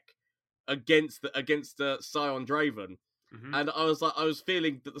Darkness deck against Scion Draven. Mm-hmm. And I was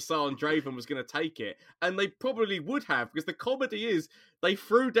feeling that the Scion Draven was going to take it, and they probably would have, because the comedy is they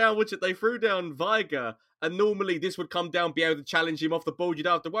threw down Veigar, and normally this would come down, be able to challenge him off the board. You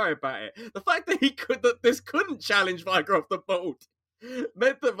don't have to worry about it. The fact that this couldn't challenge Veigar off the board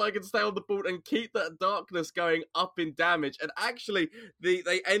meant that I could stay on the board and keep that Darkness going up in damage. And actually,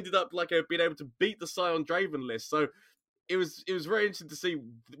 they ended up being able to beat the Scion Draven list. So it was very interesting to see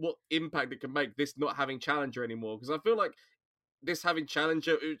what impact it can make, this not having Challenger anymore. Because I feel like this having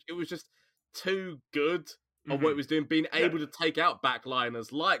Challenger, it was just too good on what it was doing, being able to take out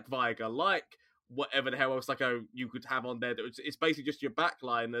backliners like Veigar, like whatever the hell else you could have on there. It's basically just your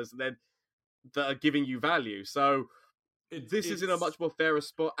backliners then that are giving you value. So this is in a much more fairer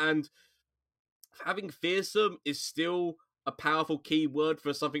spot, and having fearsome is still a powerful keyword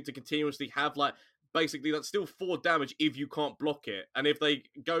for something to continuously have. Like, basically, that's still 4 damage if you can't block it. And if they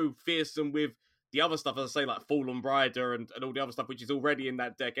go fearsome with the other stuff, as I say, like Fallen Rider and all the other stuff, which is already in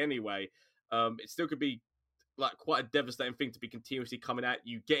that deck anyway, it still could be like quite a devastating thing to be continuously coming at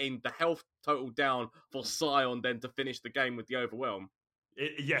you, getting the health total down for Scion, then to finish the game with the Overwhelm.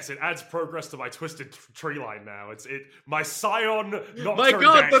 Yes, it adds progress to my Twisted Tree line now. My Scion Nocturne my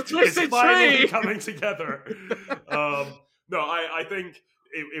God, deck the Twisted is finally Tree coming together. No, I think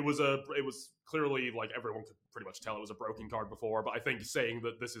it was clearly, like, everyone could pretty much tell it was a broken card before, but I think saying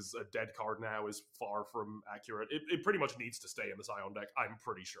that this is a dead card now is far from accurate. It pretty much needs to stay in the Scion deck, I'm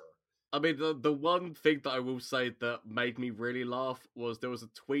pretty sure. I mean, the one thing that I will say that made me really laugh was there was a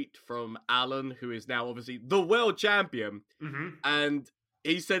tweet from Alan, who is now obviously the world champion, and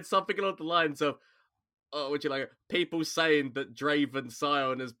he said something along the lines of, people saying that Draven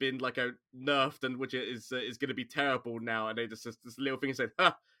Scion has been nerfed, and which is going to be terrible now, and they just this little thing and said,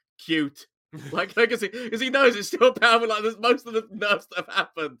 "Ha, cute." Because he knows it's still powerful. Like, there's most of the nerfs that have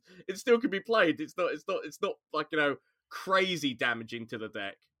happened, it still can be played. It's not crazy damaging to the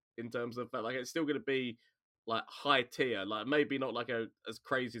deck in terms of that. Like, it's still going to be like high tier. Like, maybe not as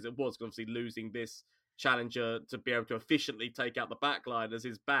crazy as it was. Because obviously losing this Challenger to be able to efficiently take out the backliners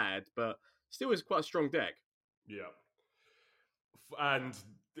is bad, but still is quite a strong deck. Yeah. And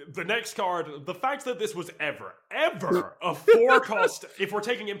the next card, the fact that this was ever a 4-cost, if we're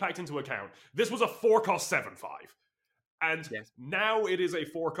taking impact into account, this was a 4-cost 7/5. And Yes. now it is a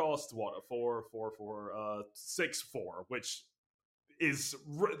 4-cost, 6/4, which is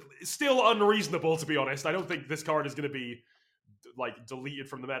still unreasonable, to be honest. I don't think this card is going to be like deleted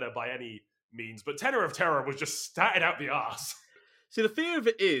from the meta by any means, but Tenor of Terror was just statted out the arse. See, the fear of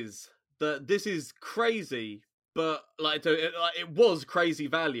it is that this is crazy, but it was crazy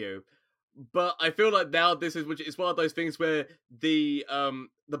value. But I feel like now it's one of those things where the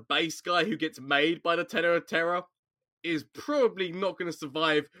base guy who gets made by the Tenor of Terror is probably not going to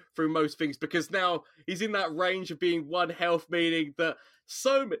survive through most things, because now he's in that range of being 1 health, meaning that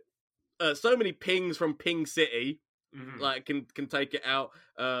so many pings from Ping City like can take it out.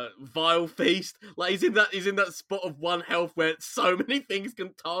 Vile Feast, like he's in that spot of 1 health where so many things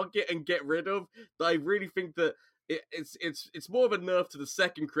can target and get rid of. That I really think that it's more of a nerf to the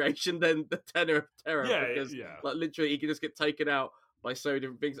second creation than the Tenor of Terror, because like literally he can just get taken out by so many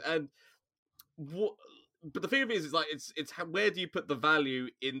different things. And what? But the thing of it is like it's where do you put the value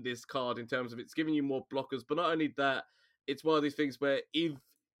in this card in terms of it's giving you more blockers, but not only that, it's one of these things where if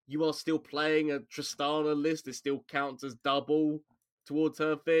you are still playing a Tristana list, it still counts as double towards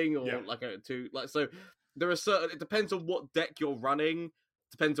her thing, or so there are certain. It depends on what deck you're running.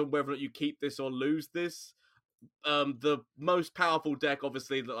 Depends on whether or not you keep this or lose this. The most powerful deck,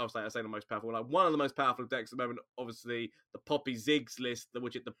 obviously, I was saying the most powerful, like one of the most powerful decks at the moment, obviously, the Poppy Ziggs list,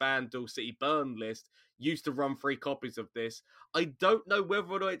 which is the Bandle City Burn list, used to run 3 copies of this. I don't know whether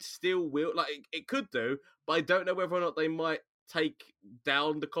or not it still will, like, it could do, but I don't know whether or not they might take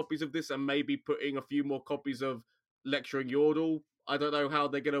down the copies of this and maybe putting a few more copies of Lecturing Yordle. I don't know how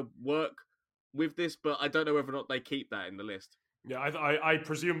they're going to work with this, but I don't know whether or not they keep that in the list. Yeah, I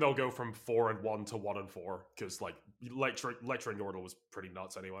presume they'll go from 4-1 to 1-4, because like lecturing Yordle was pretty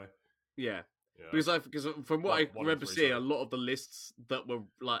nuts anyway. Yeah. Because from what I remember seeing, a lot of the lists that were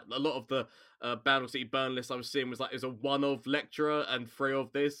like a lot of the Bandle City Burn lists I was seeing was like there's a 1 of Lecturer and 3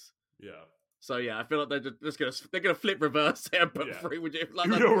 of this. Yeah. So yeah, I feel like they're gonna flip reverse and put 3. Would you like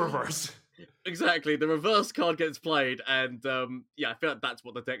no reverse? Exactly, the reverse card gets played, and I feel like that's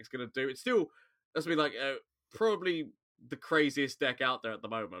what the deck's gonna do. It's still that's be like probably the craziest deck out there at the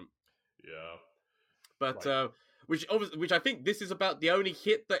moment. Yeah. But which I think this is about the only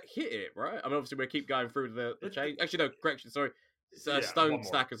hit that hit it, right? I mean, obviously we'll keep going through the change. Actually, no, correction, sorry. Stone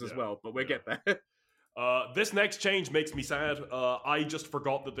Stackers as well, but we'll get there. This next change makes me sad. I just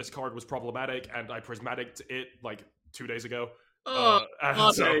forgot that this card was problematic, and I prismaticed it like 2 days ago.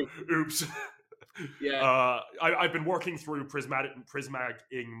 So, oops. Yeah. I've been working through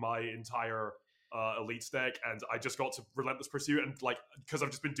prismaticing my entire Elite deck, and I just got to Relentless Pursuit, and like because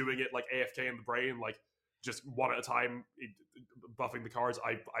I've just been doing it like AFK in the brain, like just one at a time, buffing the cards.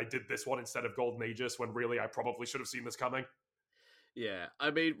 I did this one instead of Golden Aegis, when really I probably should have seen this coming. Yeah,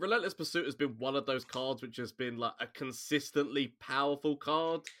 I mean, Relentless Pursuit has been one of those cards which has been like a consistently powerful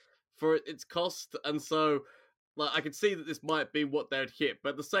card for its cost, and so like I could see that this might be what they'd hit,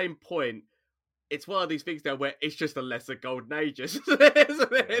 but at the same point, it's one of these things now where it's just a lesser Golden Aegis, isn't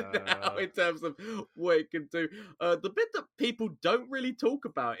it? Now, in terms of what it can do. The bit that people don't really talk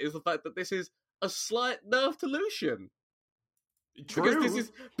about is the fact that this is a slight nerf to Lucian. True.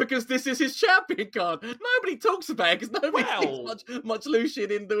 Because this is his champion card. Nobody talks about it because nobody thinks much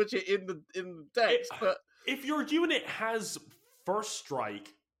Lucian in the decks. But if your unit has First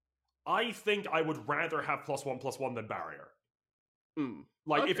Strike, I think I would rather have +1/+1 than Barrier.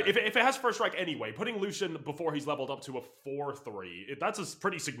 Like if it has First Strike anyway, putting Lucian before he's leveled up to a 4/3, that's a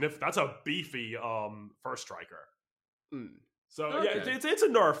pretty significant. That's a beefy First Striker. So yeah, it's a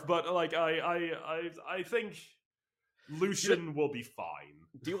nerf, but like I think Lucian will be fine.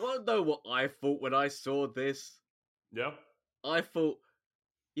 Do you want to know what I thought when I saw this? Yeah. I thought,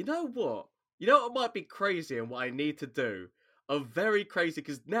 you know what? You know what might be crazy and what I need to do? Very crazy,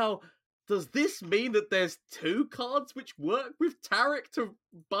 because now, does this mean that there's 2 cards which work with Taric to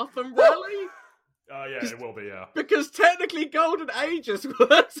buff and rally? Yeah, it will be, yeah. Because technically Golden Aegis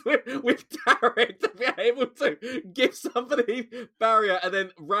works with Taric to be able to give somebody barrier and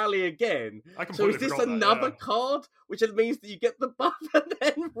then rally again. So is this another card, which means that you get the buff and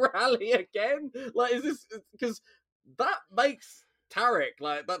then rally again? Like, is this... Because that makes Taric,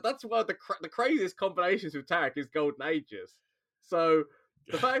 like, that's one of the craziest combinations with Taric is Golden Aegis. So,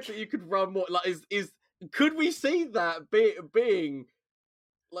 the fact that you could run more... Like, could we see that being...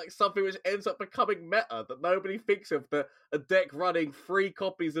 like something which ends up becoming meta that nobody thinks of, a deck running 3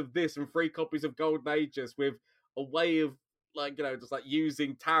 copies of this and 3 copies of Golden Aegis with a way of like, you know, just like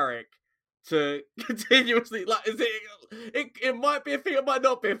using Taric to continuously like, it might be a thing, it might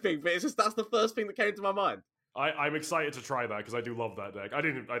not be a thing, but it's just that's the first thing that came to my mind. I'm excited to try that because I do love that deck. I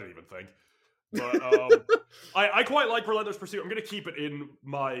didn't even think. But I quite like Relentless Pursuit. I'm going to keep it in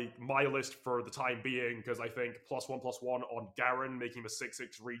my list for the time being because I think +1/+1 on Garen, making him a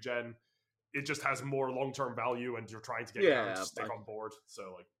 6/6 regen, it just has more long-term value, and you're trying to get Garen to stick on board.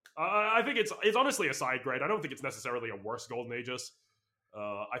 So like, I think it's honestly a side grade. I don't think it's necessarily a worse Golden Aegis.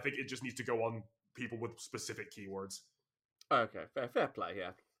 I think it just needs to go on people with specific keywords. Okay, fair play.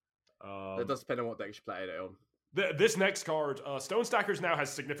 Yeah, it does depend on what deck you play it on. This next card, Stone Stackers, now has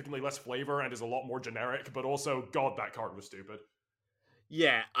significantly less flavor and is a lot more generic, but also, God, that card was stupid.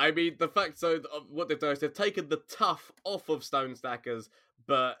 Yeah, I mean, the fact what they've done is they've taken the tough off of Stone Stackers,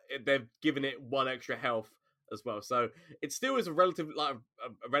 but they've given it 1 extra health as well. So it still is a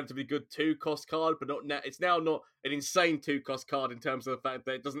relatively good 2-cost card, but it's now not an insane 2-cost card in terms of the fact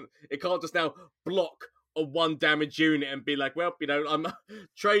that it can't just now block a 1 damage unit and be like, well, I'm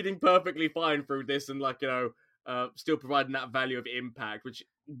trading perfectly fine through this and still providing that value of impact, which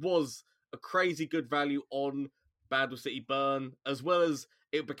was a crazy good value on Battle City Burn, as well as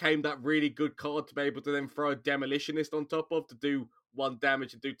it became that really good card to be able to then throw a Demolitionist on top of to do 1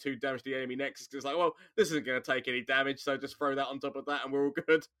 damage and do 2 damage to the enemy next. It's like, well, this isn't going to take any damage, so just throw that on top of that and we're all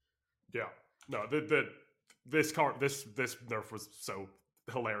good. Yeah. No, this nerf was so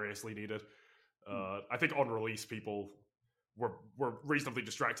hilariously needed. I think on release, people were reasonably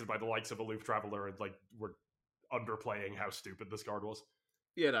distracted by the likes of Aloof Traveler and were underplaying how stupid this card was.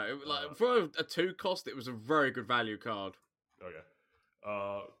 For a 2-cost, it was a very good value card. Oh yeah.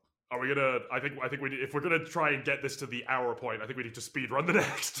 Are we gonna? I think we if we're gonna try and get this to the hour point, I think we need to speed run the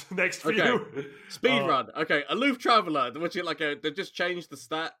next few. Speed run. Okay, Aloof Traveler, which is they just changed the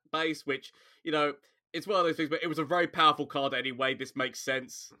stat base, which it's one of those things, but it was a very powerful card anyway. This makes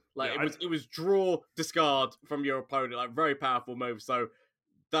sense. It was draw, discard from your opponent, very powerful move. So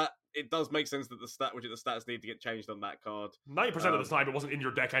that it does make sense that the stats need to get changed on that card. 90% of the time, it wasn't in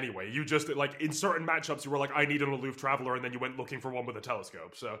your deck anyway. You just in certain matchups, you were like, I need an Aloof Traveler, and then you went looking for one with a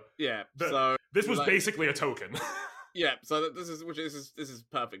telescope. So yeah, this was basically a token. Yeah, so this is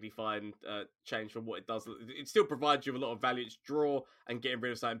perfectly fine change from what it does. It still provides you a lot of value. It's draw and getting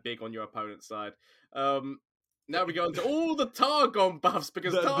rid of something big on your opponent's side. Now we go into all the Targon buffs,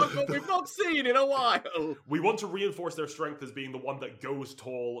 because Targon we've not seen in a while. We want to reinforce their strength as being the one that goes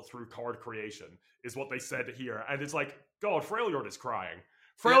tall through card creation, is what they said here. And it's like, God, Freljord is crying.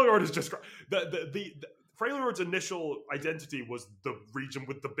 Freljord is just the Freljord's initial identity was the region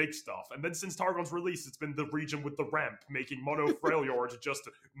with the big stuff, and then since Targon's release, it's been the region with the ramp, making mono Freljord just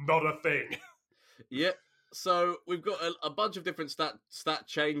not a thing. Yep. So we've got a bunch of different stat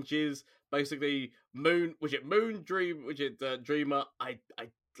changes. Basically, Dreamer. I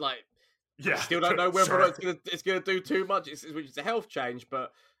still don't know whether it's gonna do too much. Which is a health change,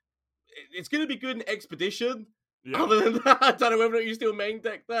 but it's gonna be good in Expedition. Yeah. Other than that, I don't know whether you still main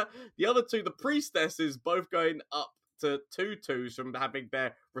deck that. The other two, the Priestesses, both going up to 2/2s from having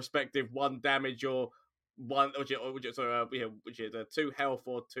their respective 1 damage or 1, which is a 2 health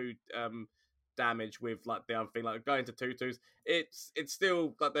or 2 damage with the other thing, going to 2/2s. It's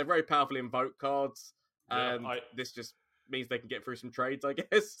still they're very powerful invoke cards, and this just means they can get through some trades, I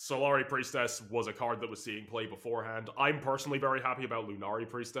guess. Solari Priestess was a card that was seeing play beforehand. I'm personally very happy about Lunari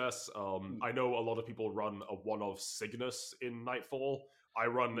Priestess. I know a lot of people run a 1 of Cygnus in Nightfall. I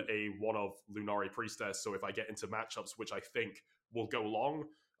run a 1 of Lunari Priestess, so if I get into matchups which I think will go long,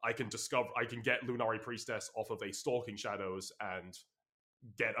 I can get Lunari Priestess off of a Stalking Shadows and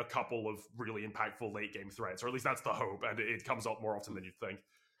get a couple of really impactful late game threats, or at least that's the hope, and it comes up more often than you'd think.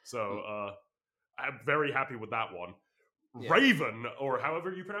 So I'm very happy with that one. Yeah. Raven, or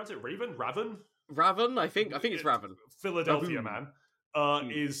however you pronounce it, Raven? Raven, I think it's Raven. Philadelphia man.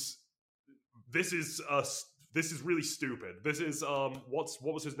 This is really stupid. This is what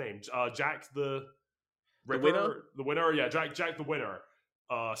was his name? Jack the Ripper? The winner? Yeah, Jack the winner.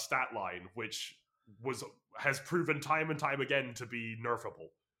 Stat line, which has proven time and time again to be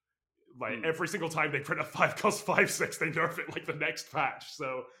nerfable. Every single time they print a 5-cost 5/6, they nerf it the next patch.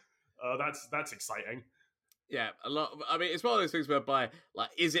 So that's exciting. Yeah, a lot. I mean, it's one of those things whereby,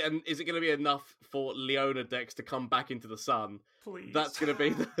 is it going to be enough for Leona decks to come back into the sun? Please, that's going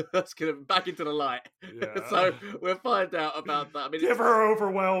to back into the light. Yeah. So we'll find out about that. I mean, give her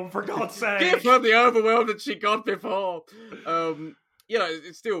Overwhelm, for God's sake. Give her the Overwhelm that she got before.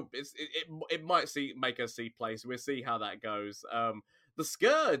 It might make us see play, so we'll see how that goes. The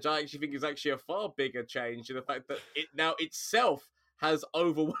Scourge, I actually think, is actually a far bigger change in the fact that it now itself has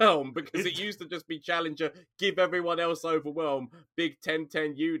Overwhelm, because it used to just be Challenger, give everyone else Overwhelm, big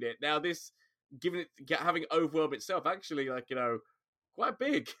 10/10 unit. Now this, having Overwhelm itself, actually, quite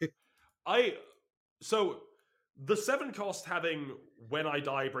big. So the 7 cost having when I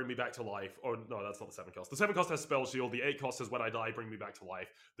die, bring me back to life. Or no, that's not the 7 cost. The 7 cost has spell shield. The 8 cost has when I die, bring me back to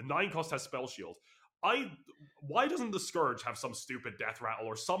life. The 9 cost has spell shield. Why doesn't the Scourge have some stupid death rattle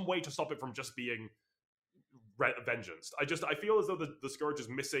or some way to stop it from just being vengeance? I feel as though the Scourge is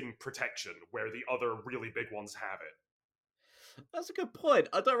missing protection where the other really big ones have it. That's a good point.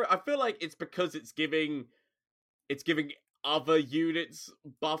 I feel like it's because it's giving other units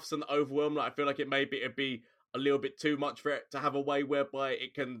buffs and overwhelm. Like, I feel like it'd be a little bit too much for it to have a way whereby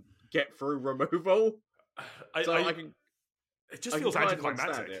it can get through removal. It just feels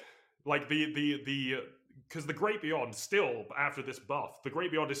anticlimactic. Like because the Great Beyond still, after this buff, the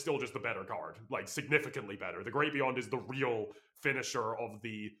Great Beyond is still just the better card, like significantly better. The Great Beyond is the real finisher of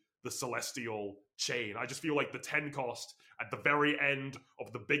the Celestial chain. I just feel like the 10 cost at the very end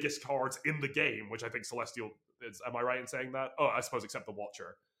of the biggest cards in the game, which I think Celestial is, am I right in saying that? Oh, I suppose except the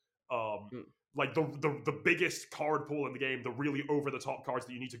Watcher. Like the biggest card pool in the game, the really over-the-top cards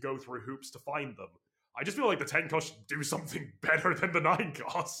that you need to go through hoops to find them. I just feel like the 10 cost do something better than the 9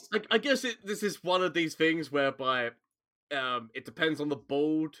 cost. I guess this is one of these things whereby it depends on the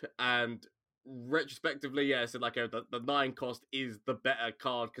board, and retrospectively, yes, like the 9 cost is the better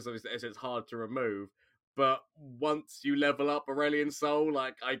card because it's hard to remove. But once you level up Aurelion Sol,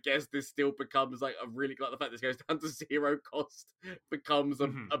 like, I guess this still becomes like a really, like, the fact this goes down to 0 cost becomes a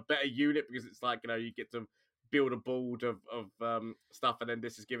better unit because it's like, you get to build a board of stuff, and then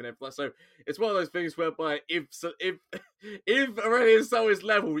this is given everything. So it's one of those things whereby if Aurelion Sol is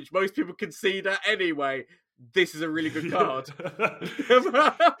level, which most people concede that anyway, this is a really good card.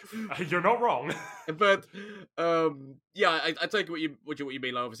 You're not wrong. But yeah, I take what you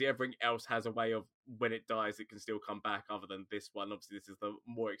mean. Like, obviously, everything else has a way of when it dies, it can still come back. Other than this one, obviously, this is the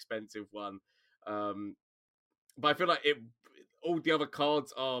more expensive one. But I feel like all the other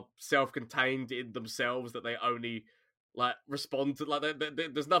cards are self-contained in themselves, that they only like respond to. Like,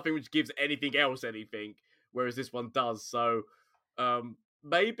 there's nothing which gives anything else anything, whereas this one does. So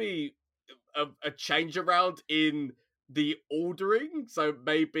maybe a change around in the ordering. So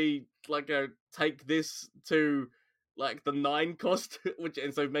maybe like take this to like the 9 cost,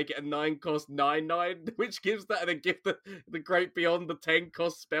 and so make it a 9 cost 9/9, which gives that, and then give the Great Beyond the 10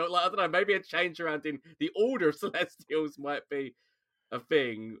 cost spell. Like, I don't know, maybe a change around in the order of Celestials might be a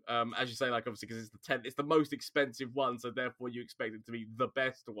thing. As you say, like, obviously because it's the most expensive one, so therefore you expect it to be the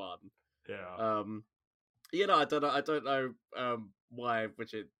best one. Yeah. I don't know why,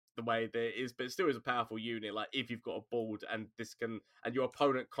 the way there is, but it still is a powerful unit. Like, if you've got a board and your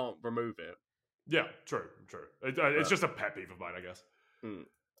opponent can't remove it. Yeah, true. It's just a pet peeve of mine, I guess.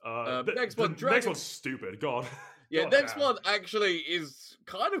 Next one, next one's stupid. God. Yeah, next one actually is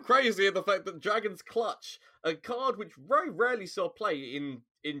kind of crazy in the fact that Dragon's Clutch, a card which very rarely saw play in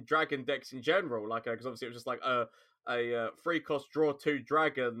Dragon decks in general. Like, because obviously it was just like a 3 cost draw 2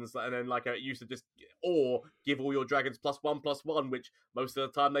 dragons, and then like it used to just give all your dragons +1/+1, which most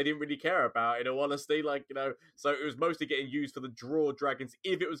of the time they didn't really care about, in all honesty. Like, so it was mostly getting used for the draw dragons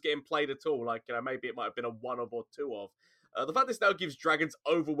if it was getting played at all. Like, maybe it might have been a 1 of or 2 of. The fact this now gives dragons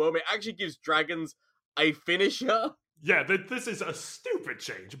overwhelm, it actually gives dragons a finisher. Yeah, this is a stupid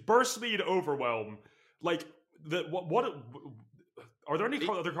change. Burst speed overwhelm. Like, what are there any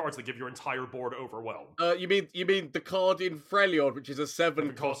other cards that give your entire board overwhelm? You mean the card in Freljord, which is a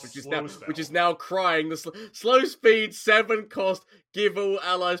 7 cost, which is now crying. The slow speed 7 cost, give all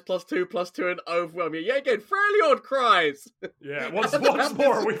allies +2/+2 and overwhelm. Yeah, again, Freljord cries. Yeah, once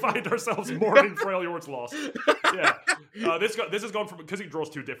more we find ourselves mourning Freljord's loss. Yeah, this has gone from, because he draws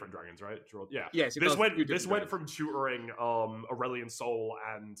 2 different dragons, right? Yes, this went from tutoring Aurelion Sol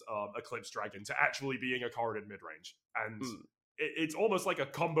and Eclipse Dragon to actually being a card in mid range, and it's almost like a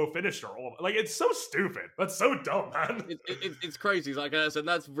combo finisher. Like, it's so stupid. That's so dumb, man. It's crazy. Like, and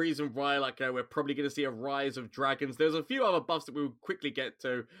that's the reason why, like, we're probably going to see a rise of dragons. There's a few other buffs that we'll quickly get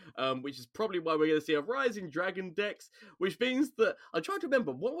to, which is probably why we're going to see a rise in dragon decks, which means that I'm trying to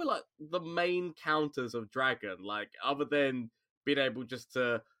remember what were like the main counters of dragon, like, other than being able just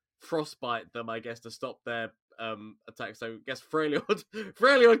to frostbite them, I guess, to stop their attack. So I guess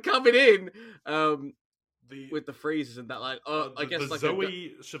Freljord coming in. With the freezes and that, like, I guess the like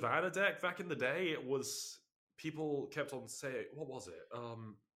Zoe Shyvana deck back in the day, it was, people kept on saying, what was it?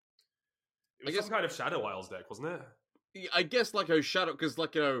 It was some kind of Shadow Isles deck, wasn't it? I guess like a Shadow, because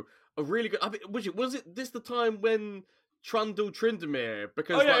like a really good. I mean, was it this the time when Trundle Tryndamere?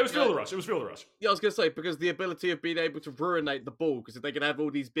 Because it was Feel the Rush. It was Feel the Rush. Yeah, I was gonna say, because the ability of being able to ruinate the ball, because if they can have all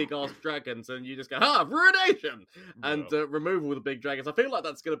these big ass dragons and you just go ruination and remove all the big dragons. I feel like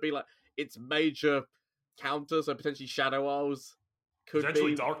that's gonna be like its major counter, so potentially Shadow Isles could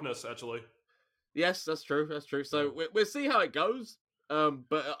potentially be Darkness, actually. Yes, that's true. That's true. So we'll see how it goes.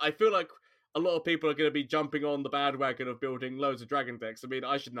 But I feel like a lot of people are going to be jumping on the bandwagon of building loads of dragon decks. I mean,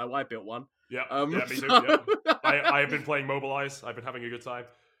 I should know. I built one. Yeah, me too. So... Yep. I have been playing Mobilize. I've been having a good time.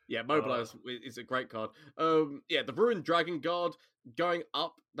 Yeah, Mobilize is a great card. Yeah, the Ruined Dragon Guard going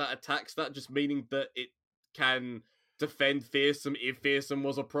up that attacks that, just meaning that it can defend Fearsome if Fearsome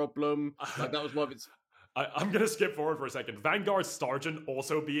was a problem. Like, that was one of its... I'm going to skip forward for a second. Vanguard Sergeant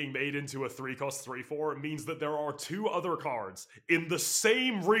also being made into a 3-cost 3/4 means that there are 2 other cards in the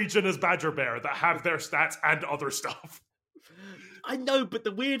same region as Badger Bear that have their stats and other stuff. I know, but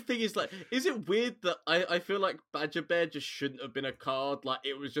the weird thing is, like, is it weird that I feel like Badger Bear just shouldn't have been a card? Like,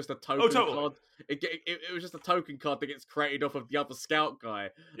 it was just a token card. It was just a token card that gets created off of the other scout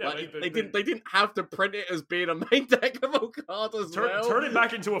guy. Yeah, like, they didn't have to print it as being a main deckable card as well. Turn it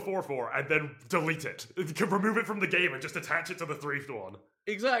back into a 4/4 and then delete it. You can remove it from the game and just attach it to the 3/1.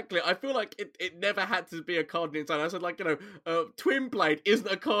 Exactly. I feel like it never had to be a card in its own. I said, like, Twin Blade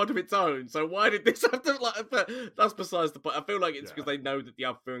isn't a card of its own, so why did this have to, like... But that's besides the point. I feel like it's because they know that the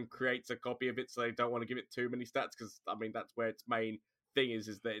other one creates a copy of it, so they don't want to give it too many stats, because, I mean, that's where its main thing is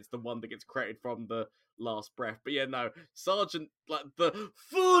that it's the one that gets created from the last breath. But yeah, no, Sergeant, like, the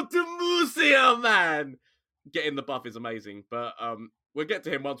Fortemusia, man! Getting the buff is amazing, but we'll get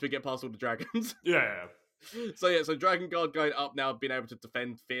to him once we get past all the dragons. Yeah. So Dragon Guard going up now, being able to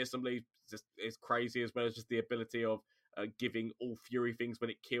defend fearsomely is crazy, as well as just the ability of giving all Fury things when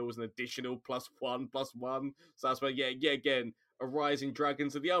it kills an additional +1/+1. So that's where, again, a Rising Dragon.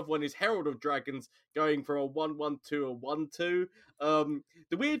 So the other one is Herald of Dragons, going from a 1/1 to a 1/2.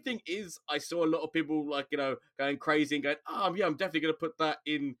 The weird thing is, I saw a lot of people, like, going crazy and going, I'm definitely going to put that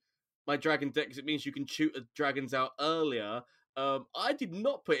in my dragon deck, because it means you can shoot dragons out earlier. I did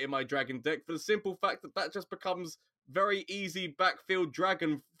not put it in my dragon deck for the simple fact that just becomes very easy backfield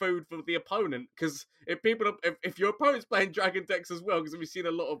dragon food for the opponent. Because if your opponent's playing dragon decks as well, because we've seen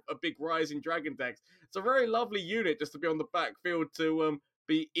a lot of a big rise in dragon decks, it's a very lovely unit just to be on the backfield to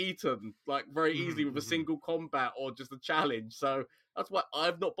be eaten, like, very easily with a single combat or just a challenge. So that's why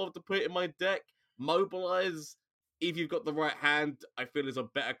I've not bothered to put it in my deck. Mobilize, if you've got the right hand, I feel is a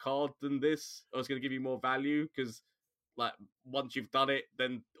better card than this. I was going to give you more value, because, like, once you've done it,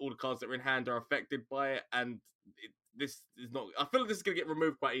 then all the cards that are in hand are affected by it, and this is not... I feel like this is going to get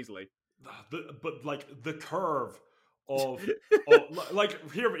removed quite easily. But like, the curve of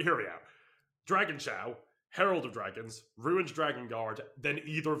like, hear me out. Dragon Chow, Herald of Dragons, Ruined Dragon Guard, then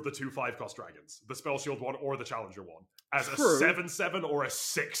either of the 2 5-cost dragons, the Spell Shield one or the Challenger one, as a 7/7 or a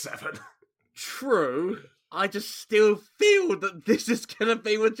 6/7. True. I just still feel that this is going to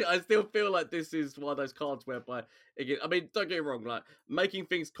be I still feel like this is one of those cards whereby, again, I mean, don't get me wrong, like, making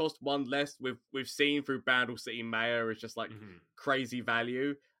things cost 1 less, we've seen through Bandle City Mayor, is just, like, crazy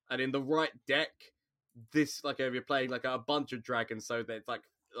value. And in the right deck, this, like, if you're playing, like, a bunch of dragons, so that it's, like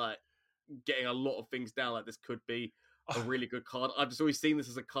getting a lot of things down, like, this could be a really good card. I've just always seen this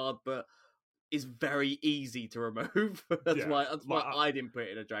as a card that is very easy to remove. That's why I didn't put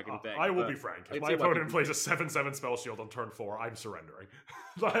it in a dragon deck. I will be frank. If my opponent plays a 7/7 Spell Shield on turn 4, I'm surrendering.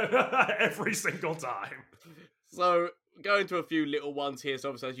 Every single time. So, going to a few little ones here. So,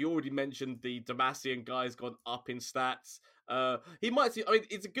 obviously, as you already mentioned, the Demacian guy's gone up in stats. He might see... I mean,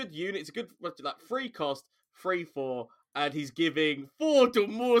 it's a good unit. It's a good, like, 3-cost, 3/4, and he's giving 4 to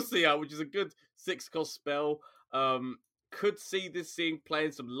Murcia, which is a good 6-cost spell. Could see this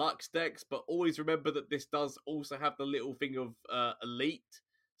playing some Lux decks, but always remember that this does also have the little thing of Elite.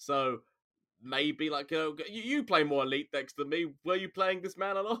 So maybe, like, you play more Elite decks than me. Were you playing this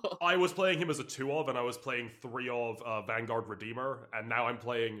man a lot? I was playing him as a 2-of, and I was playing 3-of Vanguard Redeemer, and now I'm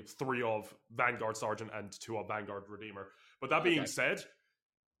playing 3-of Vanguard Sergeant and 2-of Vanguard Redeemer. But that being said,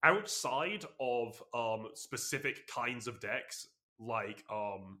 outside of specific kinds of decks, like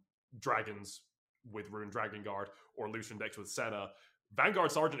dragons with Ruined Dragon Guard or Lucian decks with Senna,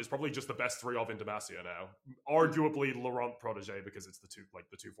 Vanguard Sergeant is probably just the best 3-of in Demacia now. Arguably Laurent Protege, because it's the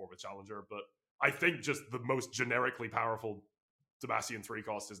 2/4 with Challenger, but I think just the most generically powerful Demacian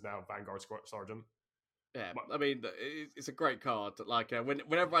 3-cost is now Vanguard Sergeant. Yeah, I mean, it's a great card. Like,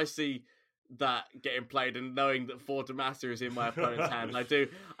 whenever I see that getting played and knowing that 4 Demacia is in my opponent's hand,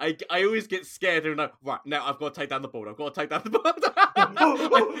 I always get scared and know, right, now I've got to take down the board.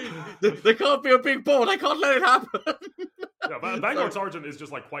 There can't be a big board. I can't let it happen. Yeah, Vanguard Sergeant is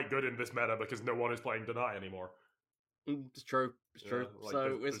just, like, quite good in this meta because no one is playing Deny anymore. It's true. Yeah, like,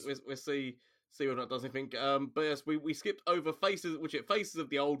 so we'll see what that does anything. But yes, we skipped over faces of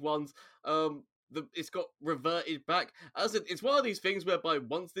the old ones. It's got reverted back. As it's one of these things whereby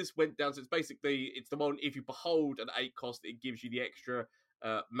once this went down, so it's the one, if you behold an 8-cost, it gives you the extra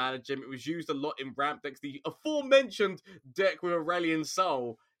manage him. It was used a lot in ramp decks. The aforementioned deck with Aurelion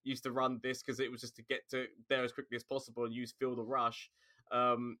Soul used to run this because it was just to get to there as quickly as possible and use Feel the Rush.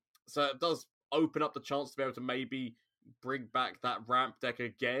 So it does open up the chance to be able to maybe bring back that ramp deck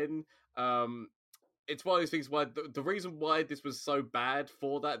again. It's one of those things where the reason why this was so bad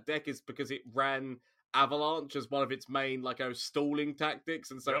for that deck is because it ran Avalanche as one of its main stalling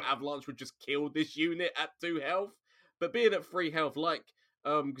tactics, and so Avalanche would just kill this unit at 2 health. But being at 3 health,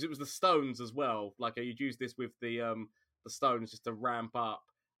 because it was the stones as well, you'd use this with the stones just to ramp up.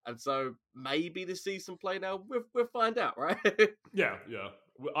 And so maybe this season play now, we'll find out, right? Yeah.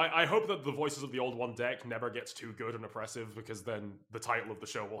 I hope that the Voices of the Old One deck never gets too good and oppressive, because then the title of the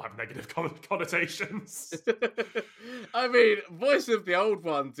show will have negative connotations. I mean, Voice of the Old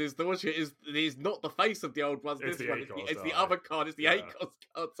Ones is not the face of the Old Ones. It's this the one, 8 cost, it's the other card. It's the 8 cost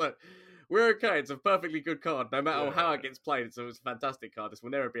card. So we're okay. It's a perfectly good card, no matter how it gets played. It's a fantastic card. This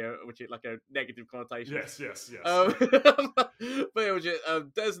will never be a negative connotation. Yes. But it was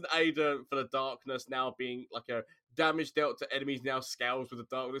Des and Ada for the darkness now being damage dealt to enemies now scales with the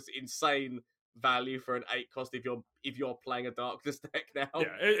darkness. Insane value for an 8 cost if you're playing a darkness deck now.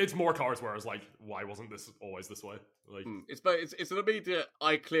 Yeah, it's more cards where it's why wasn't this always this way? It's an immediate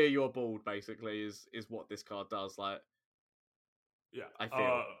I clear your board basically is what this card does. Yeah, I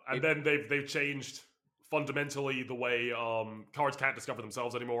feel. And then they've changed fundamentally the way cards can't discover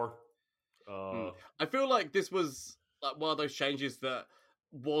themselves anymore. I feel like this was one of those changes that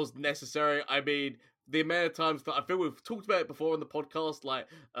was necessary. I mean, the amount of times that I feel we've talked about it before on the podcast,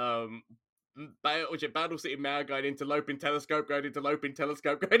 Battle City Mao going into Loping Telescope, going into Loping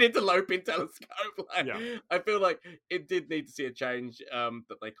Telescope, going into Loping Telescope. I feel like it did need to see a change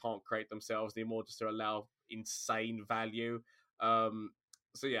that they can't create themselves anymore just to allow insane value. So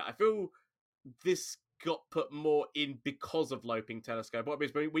yeah, I feel this got put more in because of Loping Telescope. What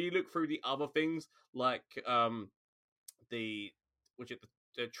means when you look through the other things like the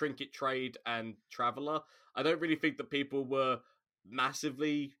Trinket Trade and Traveler, I don't really think that people were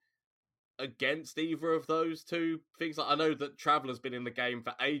massively against either of those two things. I know that Traveler's been in the game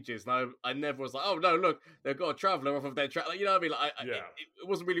for ages, and I never was like, oh no, look, they've got a Traveler off of their Traveler. You know what I mean? It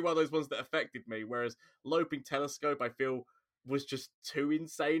wasn't really one of those ones that affected me. Whereas Loping Telescope, I feel, was just too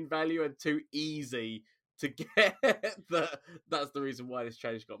insane value and too easy to get. That's the reason why this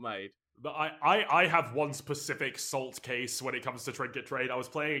change got made. But I have one specific salt case when it comes to Trinket Trade. I was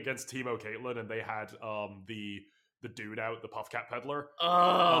playing against Teemo Caitlyn, and they had the dude out, the Puffcat Peddler.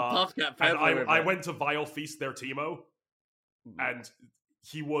 Puffcat Peddler. And I went to Vile Feast their Teemo, and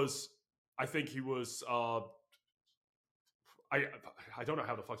he was, I think he was, I don't know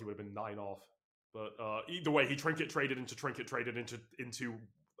how the fuck he would have been 9 off, but either way, he Trinket Traded into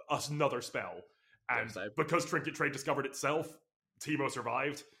another spell, and because Trinket Trade discovered itself, Teemo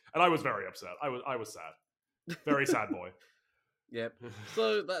survived. And I was very upset. I was sad. Very sad boy. Yep.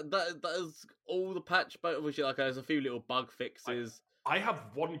 So that is all the patch, but obviously there's a few little bug fixes. I have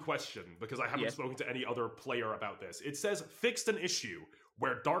one question because I haven't spoken to any other player about this. It says fixed an issue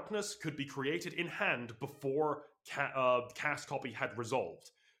where darkness could be created in hand before cast copy had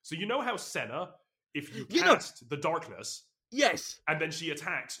resolved. So you know how Senna, if you cast the darkness, yes, and then she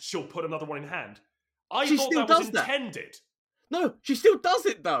attacks, she'll put another one in hand. I she thought that was intended. No, she still does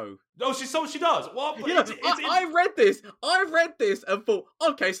it though. No, she does. What? I read this and thought,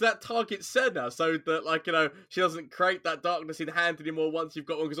 okay, so that targets Senna, so that she doesn't create that darkness in hand anymore once you've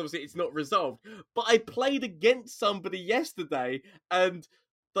got one, because obviously it's not resolved. But I played against somebody yesterday, and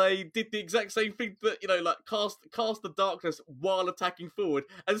they did the exact same thing that cast the darkness while attacking forward,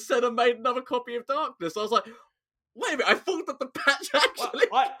 and Senna made another copy of darkness. So I was like, wait a minute, I thought that the patch actually...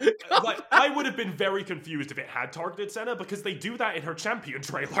 I would have been very confused if it had targeted Senna, because they do that in her champion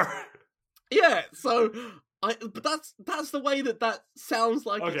trailer. Yeah, so... but that's the way that sounds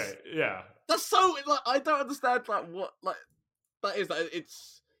like... Okay, yeah. That's so... I don't understand, what... that is...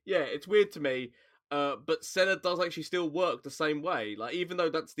 it's weird to me, but Senna does actually still work the same way. Even though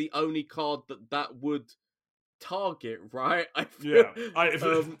that's the only card that would target, right?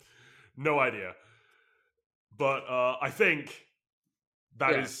 No idea. But I think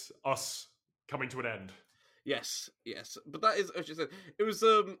that is us coming to an end. Yes. But that is, as you said, it was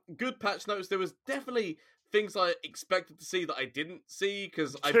good patch notes. There was definitely things I expected to see that I didn't see,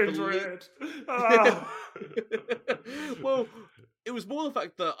 because I believe... Well, it was more the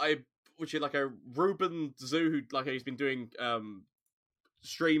fact that which is a Ruben Zoo, who he's been doing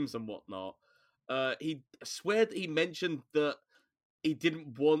streams and whatnot. He swear that he mentioned that he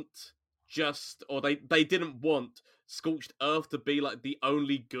didn't want they didn't want Scorched Earth to be the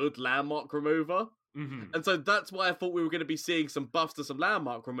only good landmark remover. Mm-hmm. And so that's why I thought we were going to be seeing some buffs to some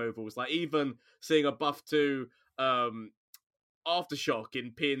landmark removals, like even seeing a buff to Aftershock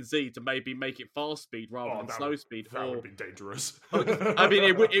in PNZ to maybe make it fast speed rather than slow speed. That would be dangerous. I mean,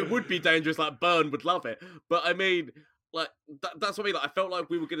 it would be dangerous. Like Burn would love it, but I mean, like that's what I mean. Like, I felt like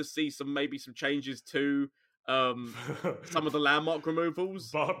we were going to see some changes to some of the landmark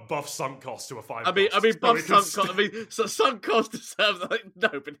removals. Buff sunk cost to a 5. I mean, buff sunk cost. I mean, so sunk cost deserves. Like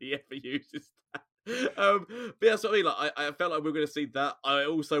nobody ever uses that. But yeah, that's what I mean. Like, I felt like we were going to see that. I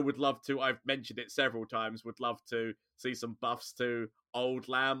also would love to. I've mentioned it several times. Would love to see some buffs to old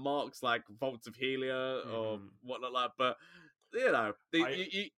landmarks like Vaults of Helia or whatnot. Like, but you know,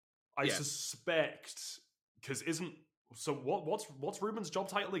 I suspect because isn't so. What's Ruben's job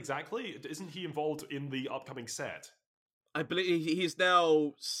title exactly? Isn't he involved in the upcoming set? I believe he's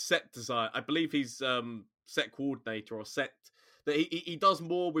now set design. I believe he's set coordinator or set. That he does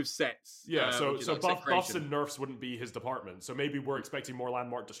more with sets. Yeah, so like buffs and nerfs wouldn't be his department. So maybe we're expecting more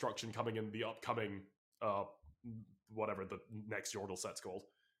landmark destruction coming in the upcoming, whatever the next Yordle set's called.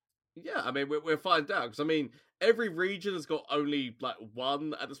 Yeah, I mean, we'll find out. Because, I mean, every region has got only, like,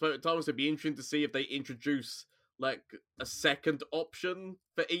 one at this moment in time. So it'd be interesting to see if they introduce, like, a second option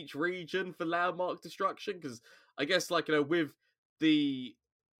for each region for landmark destruction. Because I guess, like, you know, with the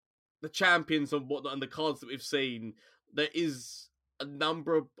champions and whatnot and the cards that we've seen, there is a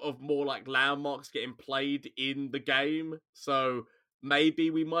number of more like landmarks getting played in the game, so maybe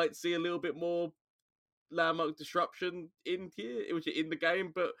we might see a little bit more landmark disruption in here, which in the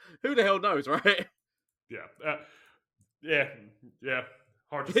game. But who the hell knows, right? Yeah.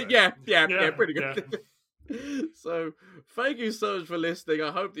 Hard to say. yeah, pretty good. Yeah. So, thank you so much for listening.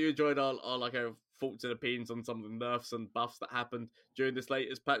 I hope that you enjoyed our like our thoughts and opinions on some of the nerfs and buffs that happened during this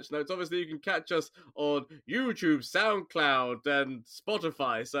latest patch notes. Obviously, you can catch us on YouTube, SoundCloud, and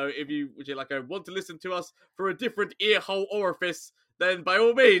Spotify. So, if you want to listen to us through a different ear hole orifice, then by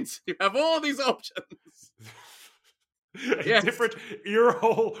all means, you have all these options. Yes. Different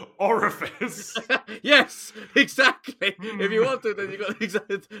earhole orifice. Yes, exactly. If you want to, then you got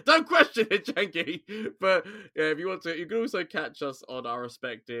exactly. Don't question it, Janky. But yeah, if you want to, you can also catch us on our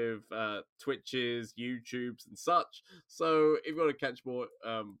respective Twitches, YouTubes, and such. So if you want to catch more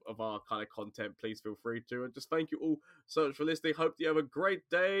of our kind of content, please feel free to. And just thank you all so much for listening. Hope you have a great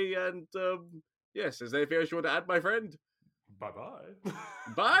day. And yes, is there anything else you want to add, my friend? Bye-bye.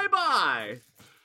 Bye-bye.